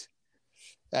date,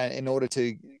 and in order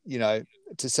to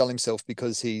to sell himself,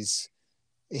 because he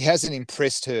hasn't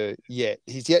impressed her yet.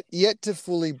 He's yet to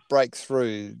fully break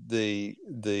through the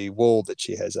wall that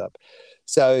she has up.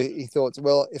 So he thought,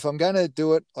 well, if I'm going to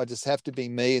do it, I just have to be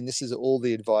me. And this is all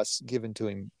the advice given to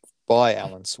him by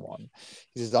Alan Swan.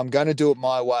 He says, I'm going to do it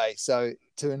my way. So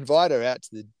to invite her out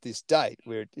to this date,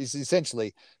 where it is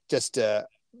essentially just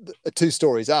 2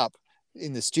 stories up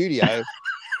in the studio,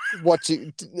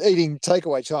 eating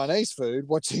takeaway Chinese food,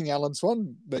 watching Alan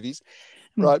Swan movies,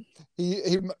 right?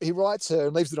 He writes her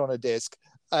and leaves it on her desk,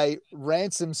 a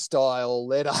ransom style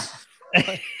letter.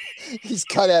 He's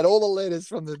cut out all the letters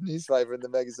from the newspaper and the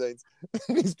magazines,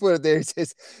 and he's put it there. He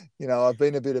says, I've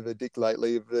been a bit of a dick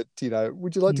lately, but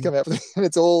would you like to come out with me? And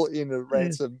it's all in a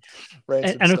ransom.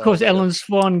 And of course, Alan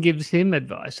Swan gives him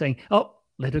advice saying, "Oh,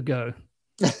 let her go,"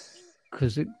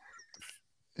 because it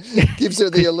gives her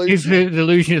the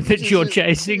illusion that you're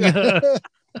chasing her.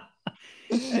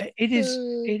 It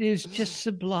is just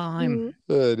sublime.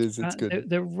 It is. It's good.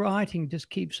 The writing just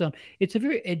keeps on. It's a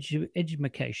very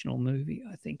educational movie,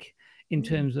 I think, in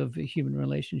terms of human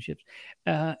relationships.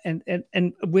 And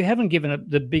we haven't given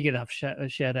the big enough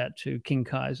shout out to King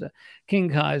Kaiser. King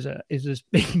Kaiser is this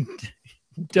big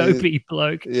dopey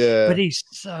bloke, but he's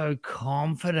so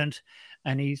confident.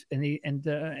 And yet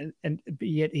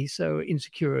he's so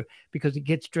insecure because he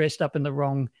gets dressed up in the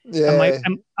wrong. Yeah.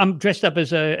 I'm dressed up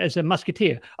as a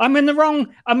musketeer. I'm in the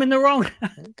wrong. and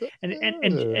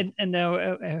now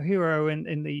our hero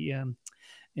in the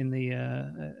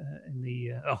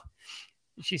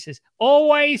she says,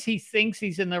 always he thinks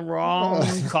he's in the wrong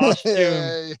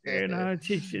costume. And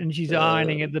she's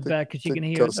ironing at the back because she can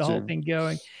hear the whole thing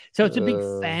going. So it's a big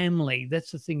family.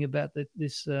 That's the thing about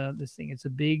this thing. It's a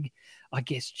big, I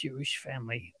guess, Jewish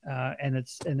family, and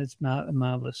it's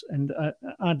marvelous. And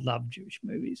I love Jewish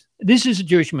movies. This is a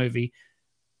Jewish movie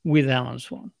with Alan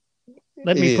Swan.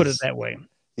 Let me put it that way.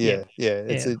 Yeah.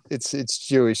 It's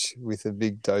Jewish with a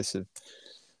big dose of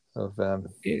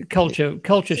culture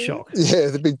shock. Yeah,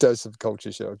 the big dose of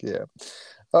culture shock. Yeah.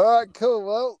 All right, cool.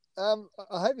 Well, I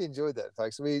hope you enjoyed that,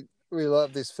 folks. We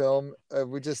love this film.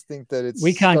 We just think that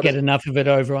we can't get enough of it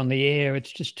over on the air.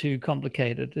 It's just too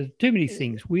complicated. There's too many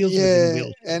things. Wheels within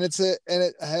wheels. And it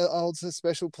holds a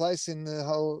special place in the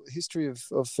whole history of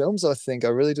films. I think I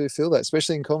really do feel that,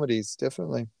 especially in comedies.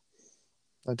 Definitely,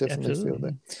 I definitely feel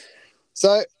that.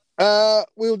 So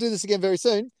we'll do this again very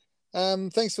soon.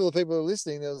 Thanks for the people who are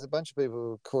listening. There was a bunch of people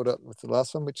who caught up with the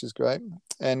last one, which is great.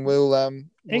 And we'll have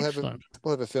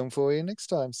a film for you next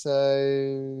time.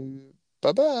 So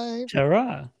bye-bye.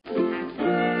 Ta-ra.